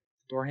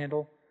 Door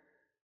handle.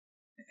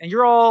 And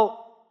you're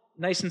all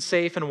nice and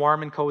safe and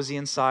warm and cozy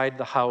inside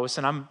the house,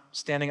 and I'm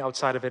standing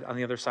outside of it on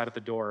the other side of the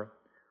door.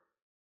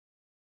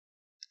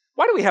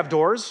 Why do we have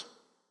doors?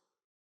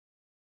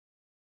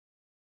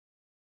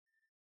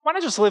 Why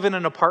not just live in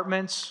an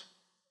apartment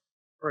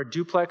or a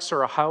duplex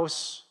or a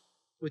house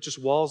with just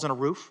walls and a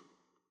roof?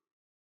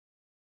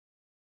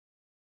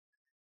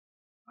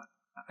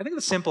 I think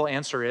the simple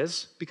answer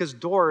is because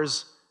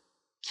doors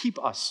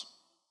keep us.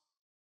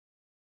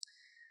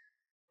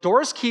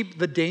 Doors keep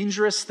the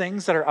dangerous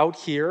things that are out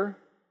here,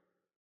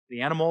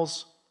 the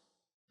animals,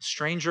 the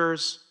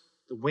strangers,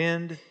 the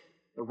wind,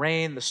 the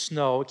rain, the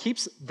snow. It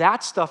keeps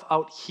that stuff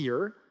out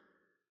here.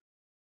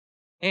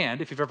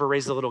 And if you've ever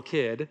raised a little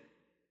kid,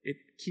 it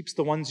keeps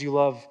the ones you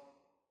love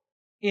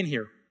in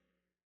here.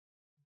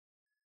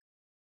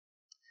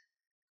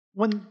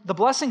 When the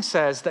blessing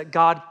says that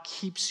God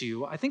keeps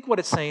you, I think what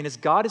it's saying is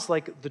God is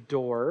like the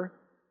door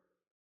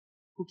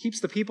who keeps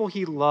the people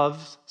he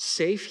loves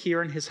safe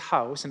here in his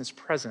house, in his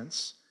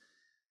presence.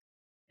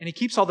 And he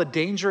keeps all the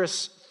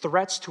dangerous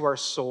threats to our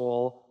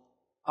soul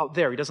out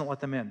there. He doesn't let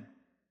them in.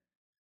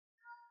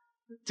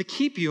 To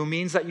keep you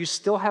means that you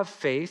still have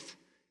faith.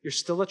 You're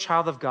still a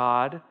child of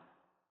God.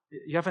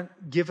 You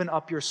haven't given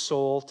up your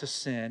soul to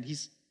sin.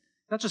 He's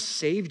not just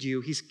saved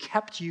you, he's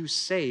kept you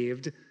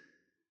saved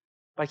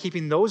by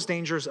keeping those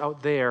dangers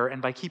out there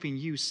and by keeping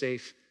you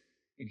safe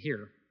in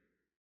here.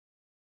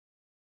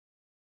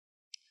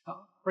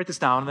 I'll write this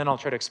down, and then I'll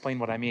try to explain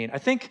what I mean. I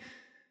think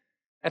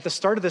at the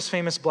start of this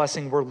famous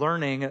blessing, we're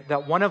learning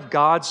that one of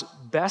God's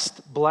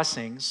best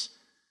blessings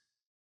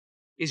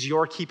is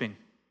your keeping.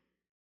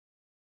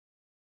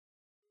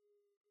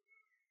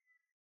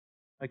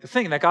 Like the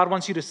thing that God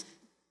wants you to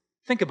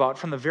think about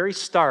from the very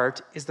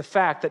start is the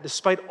fact that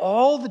despite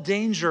all the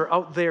danger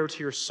out there to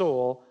your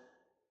soul,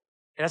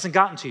 it hasn't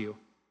gotten to you.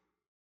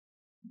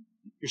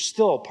 You're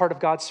still part of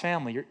God's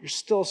family. You're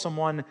still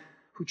someone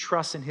who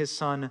trusts in his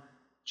son,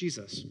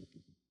 Jesus. I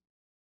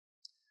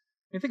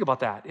mean, think about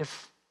that.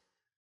 If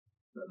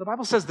the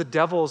Bible says the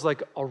devil is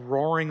like a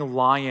roaring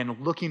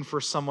lion looking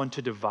for someone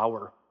to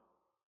devour.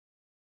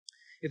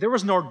 If there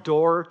was no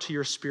door to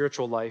your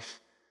spiritual life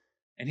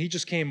and he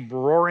just came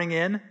roaring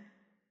in,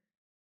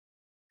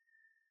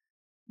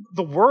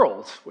 the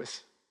world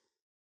with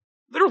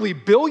literally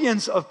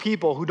billions of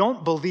people who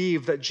don't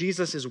believe that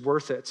Jesus is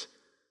worth it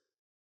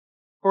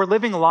or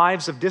living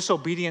lives of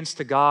disobedience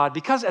to God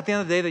because at the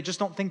end of the day, they just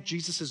don't think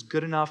Jesus is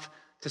good enough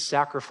to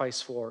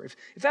sacrifice for. If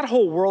that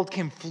whole world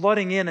came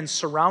flooding in and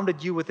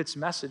surrounded you with its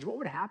message, what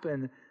would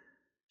happen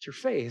to your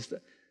faith?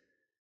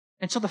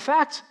 And so the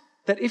fact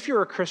that if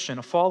you're a Christian,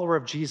 a follower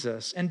of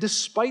Jesus, and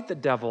despite the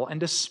devil, and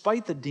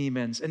despite the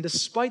demons, and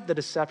despite the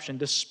deception,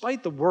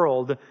 despite the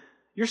world,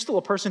 you're still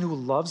a person who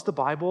loves the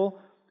Bible,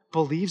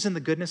 believes in the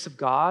goodness of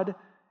God,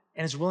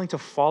 and is willing to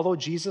follow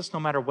Jesus no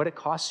matter what it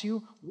costs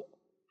you,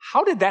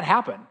 how did that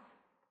happen?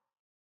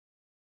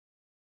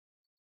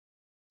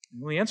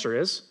 Well, the answer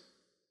is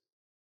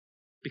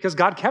because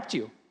God kept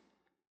you.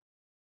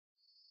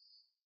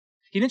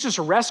 He didn't just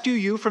rescue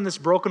you from this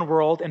broken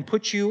world and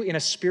put you in a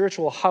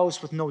spiritual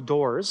house with no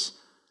doors.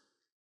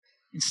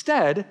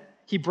 Instead,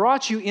 he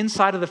brought you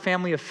inside of the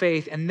family of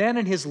faith, and then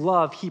in his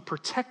love, he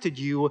protected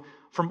you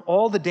from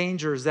all the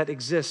dangers that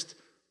exist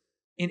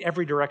in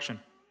every direction.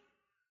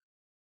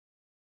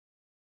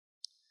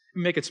 Let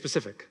me make it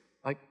specific.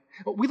 Like,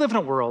 we live in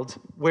a world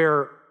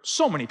where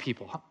so many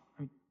people,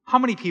 how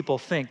many people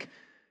think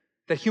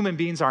that human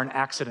beings are an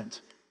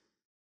accident?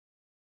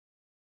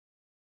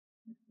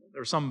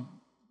 There was some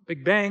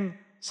big bang,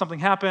 something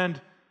happened,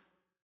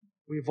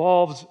 we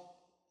evolved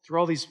through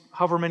all these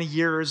however many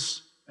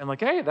years, and like,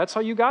 hey, that's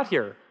how you got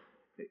here.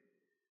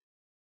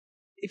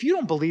 If you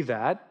don't believe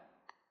that,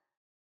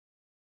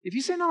 if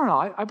you say, no,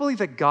 I believe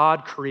that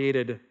God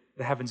created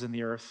the heavens and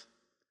the earth.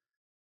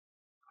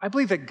 I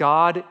believe that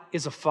God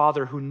is a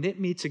father who knit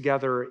me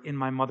together in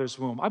my mother's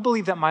womb. I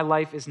believe that my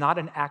life is not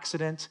an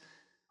accident.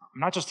 I'm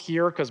not just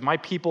here because my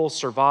people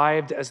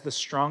survived as the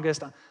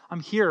strongest. I'm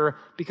here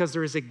because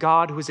there is a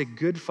God who is a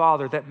good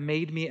father that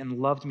made me and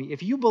loved me.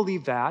 If you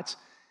believe that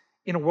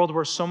in a world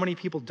where so many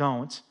people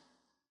don't,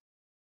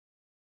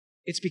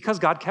 it's because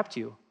God kept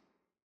you.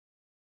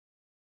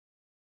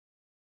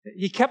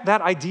 He kept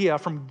that idea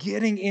from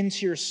getting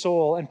into your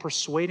soul and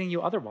persuading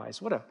you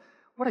otherwise. What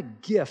a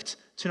gift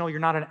to know you're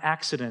not an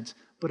accident,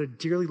 but a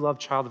dearly loved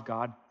child of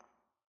God.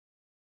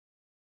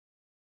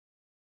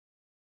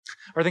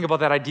 Or think about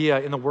that idea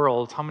in the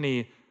world, how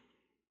many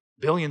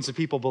billions of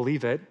people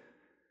believe it,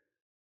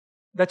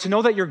 that to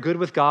know that you're good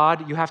with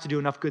God, you have to do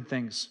enough good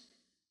things.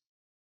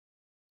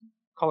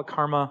 Call it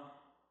karma,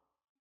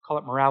 call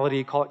it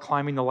morality, call it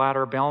climbing the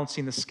ladder,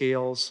 balancing the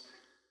scales.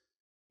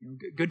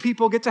 Good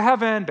people get to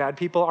heaven, bad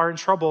people are in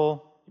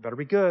trouble. You better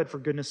be good, for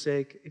goodness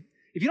sake.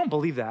 If you don't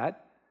believe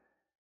that,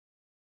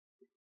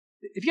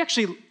 if you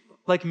actually,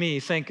 like me,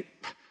 think,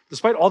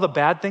 despite all the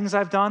bad things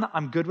I've done,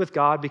 I'm good with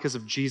God because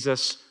of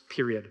Jesus,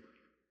 period.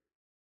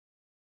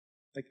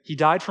 Like, he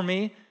died for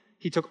me.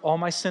 He took all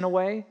my sin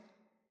away.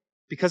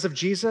 Because of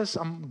Jesus,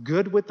 I'm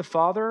good with the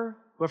Father.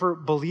 Whoever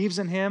believes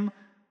in him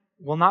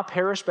will not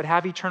perish but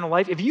have eternal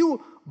life. If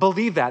you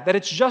believe that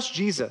it's just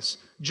Jesus,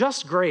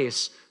 just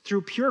grace,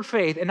 through pure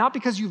faith, and not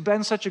because you've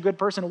been such a good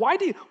person, why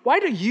do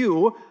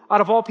you,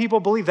 out of all people,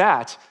 believe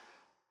that?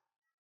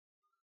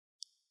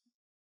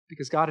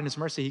 Because God in his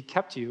mercy, he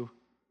kept you.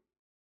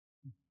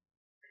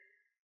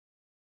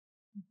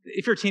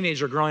 If you're a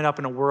teenager growing up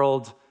in a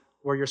world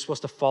where you're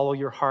supposed to follow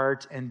your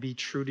heart and be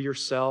true to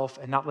yourself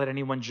and not let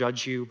anyone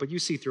judge you, but you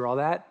see through all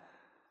that,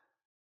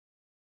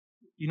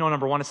 you know,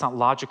 number one, it's not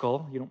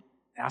logical. You don't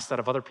ask that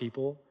of other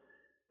people.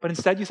 But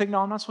instead you think, no,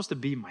 I'm not supposed to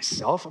be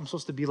myself. I'm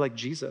supposed to be like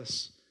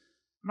Jesus.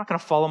 I'm not going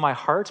to follow my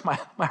heart.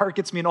 My heart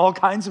gets me in all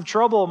kinds of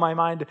trouble. My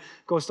mind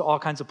goes to all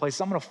kinds of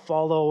places. I'm going to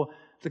follow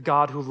the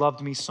God who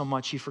loved me so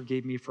much, he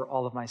forgave me for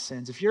all of my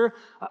sins. If you're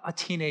a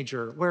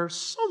teenager, where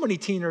so many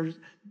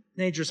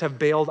teenagers have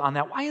bailed on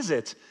that, why is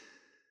it?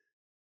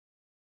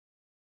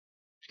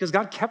 Because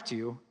God kept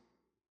you.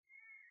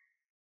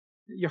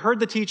 You heard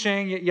the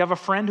teaching, you have a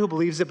friend who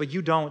believes it, but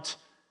you don't.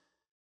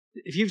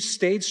 If you've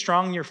stayed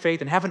strong in your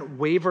faith and haven't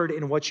wavered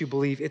in what you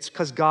believe, it's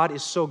because God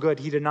is so good.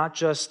 He did not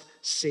just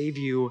save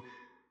you,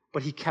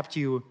 but he kept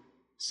you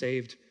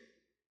saved.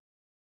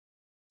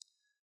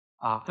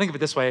 Think of it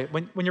this way.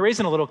 When you're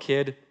raising a little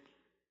kid,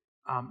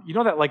 you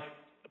know that like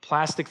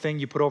plastic thing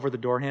you put over the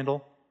door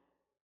handle?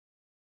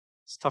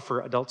 It's tough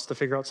for adults to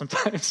figure out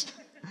sometimes.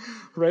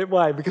 Right?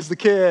 Why? Because the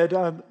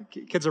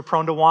kids are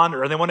prone to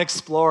wander and they want to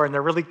explore and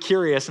they're really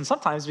curious. And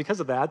sometimes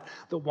because of that,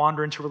 they'll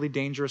wander into really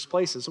dangerous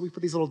places. So we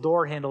put these little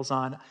door handles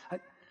on. I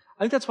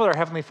think that's what our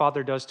Heavenly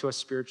Father does to us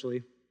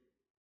spiritually.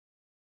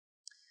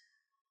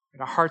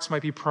 And our hearts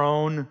might be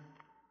prone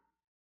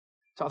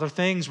to other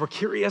things. We're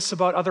curious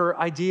about other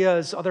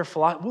ideas, other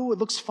philosophies. Ooh, it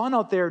looks fun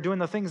out there doing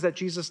the things that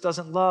Jesus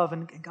doesn't love.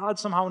 And God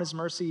somehow in his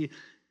mercy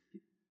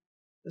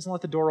doesn't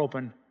let the door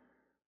open.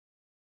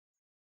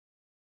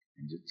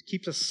 And it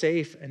keeps us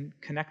safe and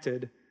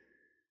connected.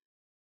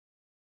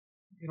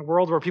 In a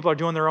world where people are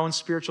doing their own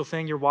spiritual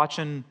thing, you're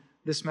watching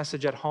this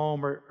message at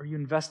home, or you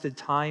invested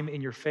time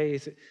in your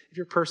faith. If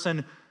you're a person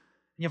and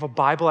you have a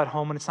Bible at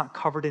home and it's not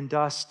covered in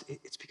dust,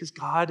 it's because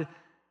God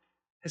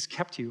has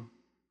kept you.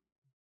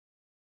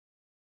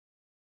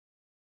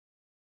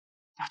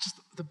 Just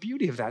the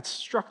beauty of that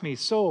struck me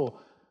so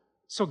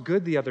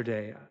good the other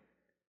day.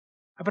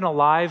 I've been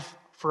alive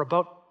for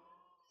about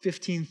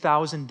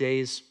 15,000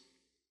 days.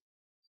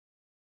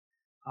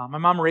 My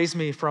mom raised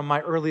me from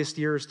my earliest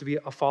years to be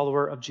a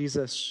follower of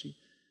Jesus.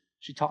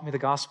 She taught me the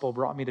gospel,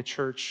 brought me to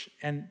church.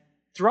 And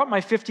throughout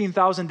my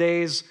 15,000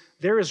 days,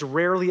 there is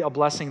rarely a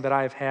blessing that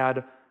I have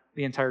had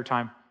the entire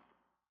time.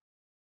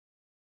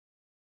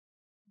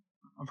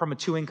 I'm from a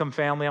 2-income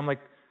family. I'm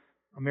like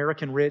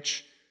American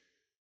rich.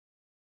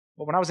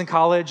 But when I was in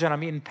college and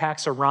I'm eating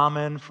packs of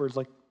ramen for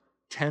like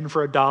 10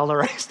 for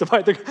 $1, I used to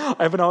buy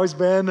I haven't always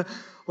been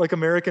like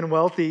American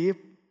wealthy,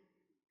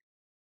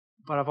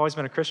 but I've always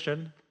been a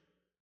Christian.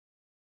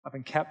 I've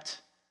been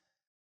kept.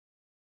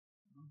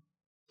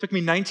 It took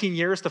me 19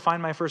 years to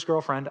find my first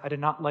girlfriend. I did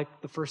not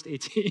like the first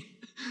 18.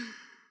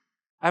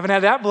 I haven't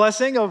had that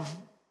blessing of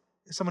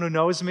someone who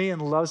knows me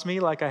and loves me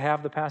like I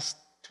have the past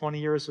 20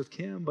 years with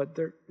Kim, but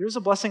there's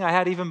a blessing I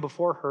had even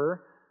before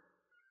her.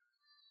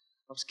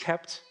 I was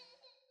kept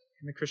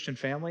in the Christian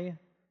family. I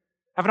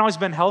haven't always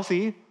been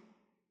healthy.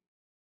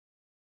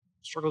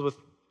 Struggled with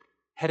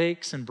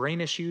headaches and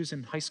brain issues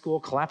in high school,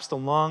 collapsed a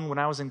lung when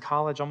I was in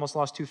college, almost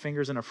lost 2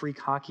 fingers in a freak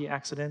hockey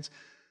accident.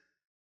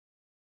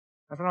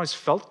 I haven't always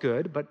felt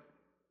good, but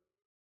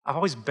I've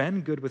always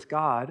been good with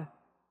God.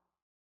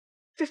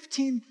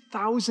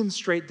 15,000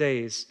 straight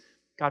days.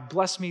 God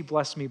bless me,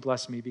 bless me,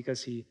 bless me,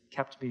 because he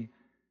kept me,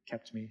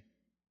 kept me,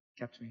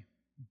 kept me.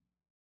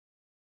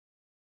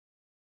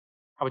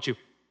 How about you?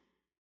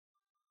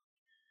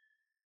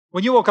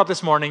 When you woke up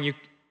this morning,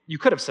 you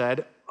could have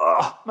said,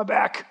 "Oh, my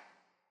back."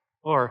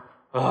 Or,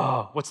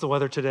 "Oh, what's the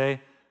weather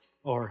today?"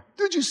 Or,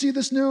 "Did you see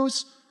this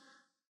news?"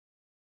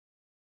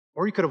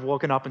 Or you could have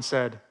woken up and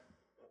said,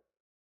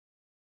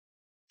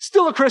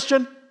 "Still a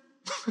Christian."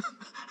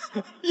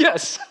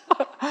 Yes.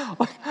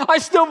 I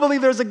still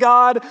believe there's a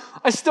God.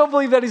 I still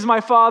believe that he's my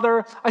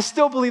Father. I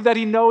still believe that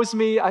he knows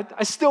me.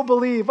 I still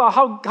believe,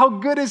 how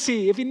good is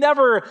he? If he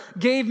never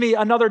gave me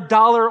another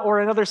dollar or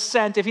another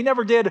cent, if he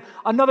never did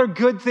another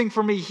good thing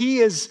for me, he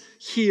is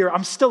here.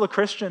 I'm still a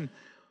Christian.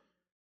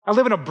 I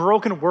live in a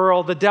broken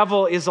world. The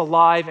devil is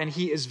alive and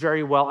he is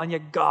very well. And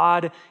yet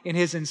God, in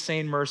his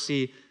insane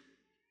mercy,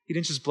 he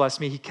didn't just bless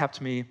me, he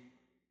kept me.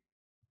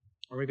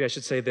 Or maybe I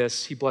should say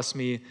this, he blessed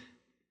me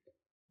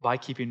by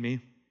keeping me.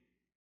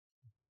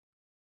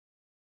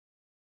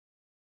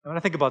 And when I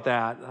think about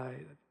that, I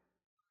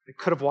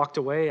could have walked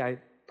away. I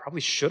probably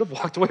should have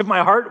walked away. If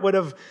my heart would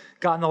have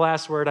gotten the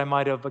last word, I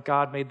might have, but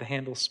God made the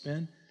handle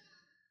spin.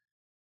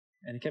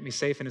 And he kept me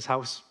safe in his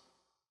house,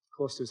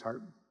 close to his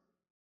heart.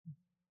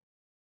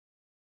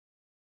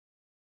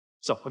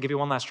 So I'll give you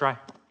one last try.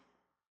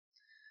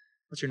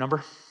 What's your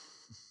number?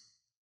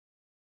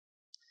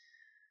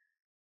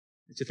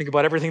 Did you think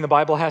about everything the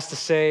Bible has to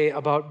say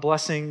about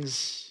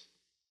blessings,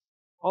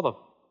 all the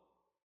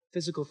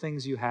physical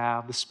things you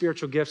have, the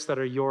spiritual gifts that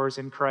are yours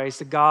in Christ,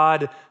 the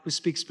God who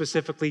speaks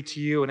specifically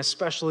to you, and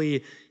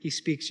especially he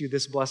speaks you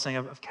this blessing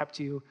of kept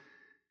you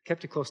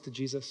close to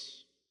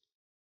Jesus?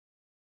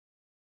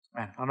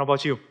 Man, I don't know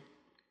about you. It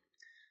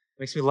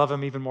makes me love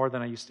him even more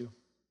than I used to.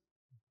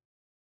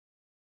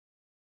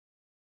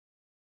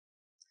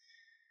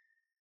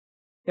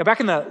 Yeah,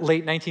 back in the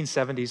late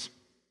 1970s,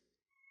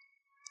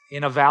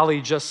 in a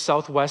valley just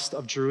southwest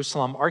of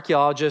Jerusalem,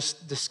 archaeologists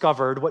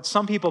discovered what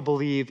some people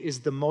believe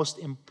is the most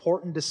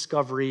important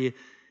discovery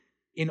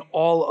in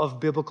all of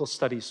biblical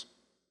studies.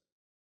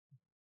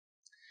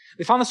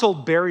 They found this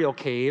old burial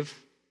cave,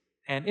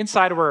 and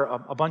inside were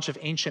a bunch of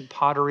ancient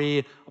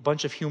pottery, a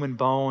bunch of human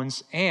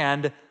bones,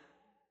 and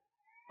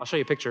I'll show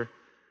you a picture.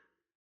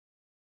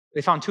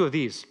 They found 2 of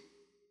these.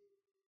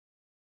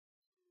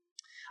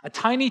 A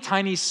tiny,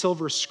 tiny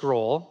silver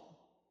scroll.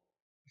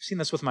 I've seen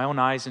this with my own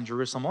eyes in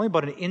Jerusalem, only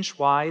about 1 inch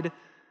wide.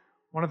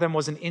 One of them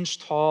was 1 inch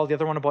tall, the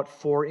other one about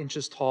 4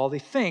 inches tall. They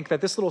think that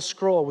this little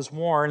scroll was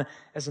worn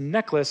as a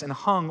necklace and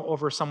hung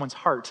over someone's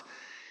heart.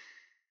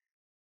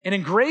 And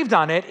engraved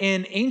on it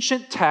in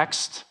ancient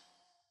text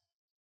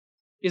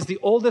is the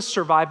oldest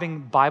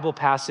surviving Bible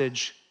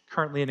passage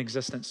currently in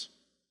existence.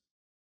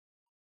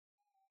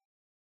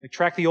 They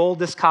track the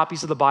oldest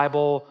copies of the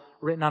Bible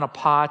written on a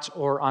pot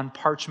or on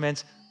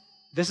parchment.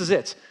 This is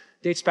it.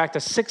 Dates back to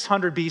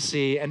 600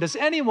 BC. And does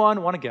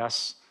anyone want to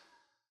guess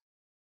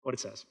what it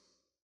says?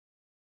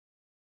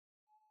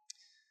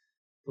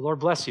 The Lord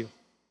bless you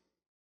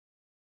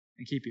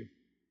and keep you.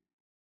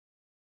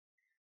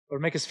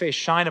 Lord, make his face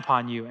shine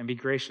upon you and be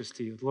gracious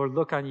to you. The Lord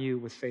look on you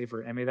with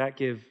favor, and may that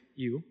give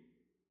you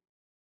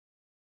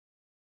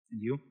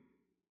and you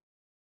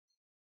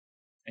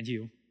and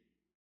you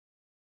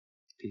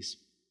peace.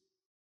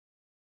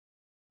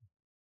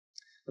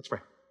 Let's pray.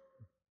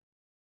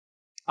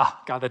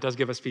 God, that does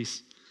give us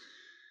peace.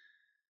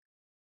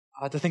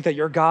 To think that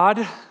you're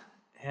God,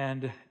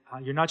 and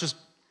you're not just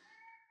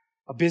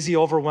a busy,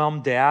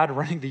 overwhelmed dad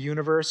running the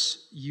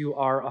universe. You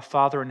are a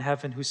Father in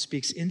heaven who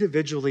speaks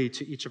individually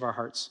to each of our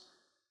hearts.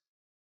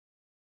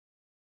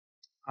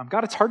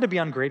 God, it's hard to be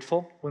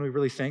ungrateful when we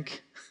really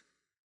think.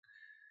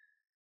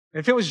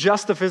 If it was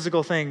just the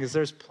physical things,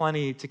 there's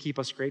plenty to keep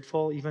us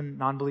grateful. Even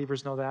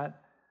non-believers know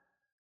that.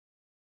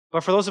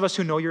 But for those of us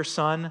who know your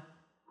Son,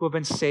 who have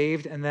been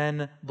saved and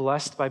then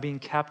blessed by being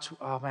kept,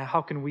 oh man,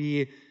 how can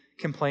we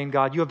complain,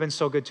 God? You have been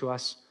so good to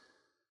us.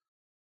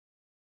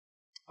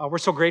 We're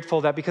so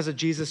grateful that because of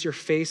Jesus, your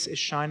face is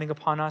shining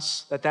upon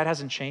us, that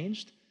hasn't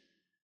changed.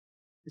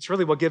 It's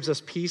really what gives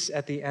us peace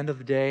at the end of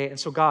the day. And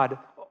so, God,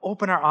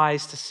 open our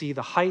eyes to see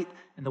the height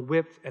and the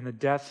width and the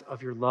depth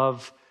of your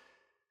love,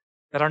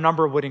 that our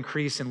number would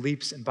increase in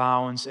leaps and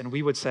bounds, and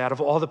we would say, out of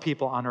all the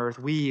people on earth,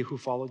 we who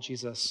follow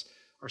Jesus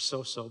are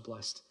so, so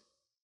blessed.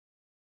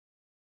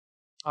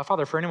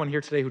 Father, for anyone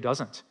here today who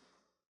doesn't,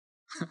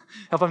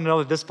 help them know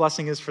that this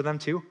blessing is for them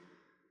too.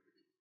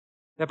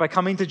 That by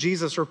coming to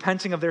Jesus,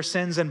 repenting of their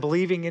sins and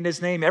believing in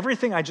his name,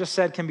 everything I just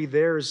said can be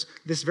theirs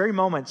this very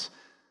moment,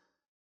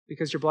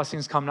 because your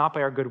blessings come not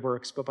by our good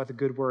works, but by the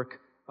good work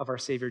of our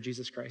Savior,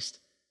 Jesus Christ.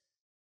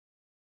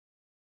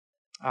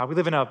 We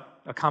live in a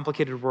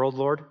complicated world,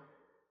 Lord.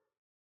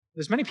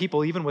 There's many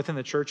people, even within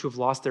the church, who have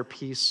lost their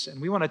peace,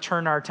 and we want to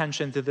turn our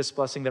attention to this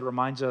blessing that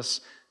reminds us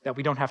that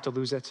we don't have to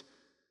lose it.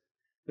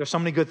 There's so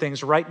many good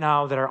things right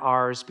now that are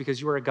ours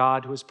because you are a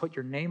God who has put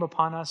your name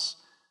upon us,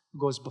 who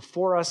goes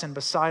before us and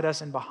beside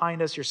us and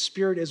behind us. Your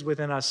Spirit is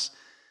within us.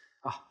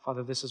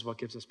 Father, this is what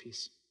gives us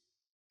peace.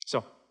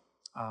 So,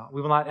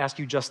 we will not ask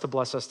you just to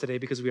bless us today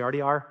because we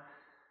already are.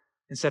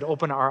 Instead,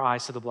 open our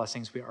eyes to the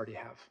blessings we already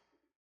have.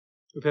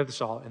 We pray this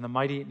all in the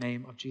mighty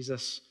name of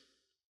Jesus,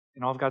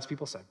 and all of God's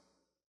people said,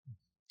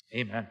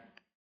 amen.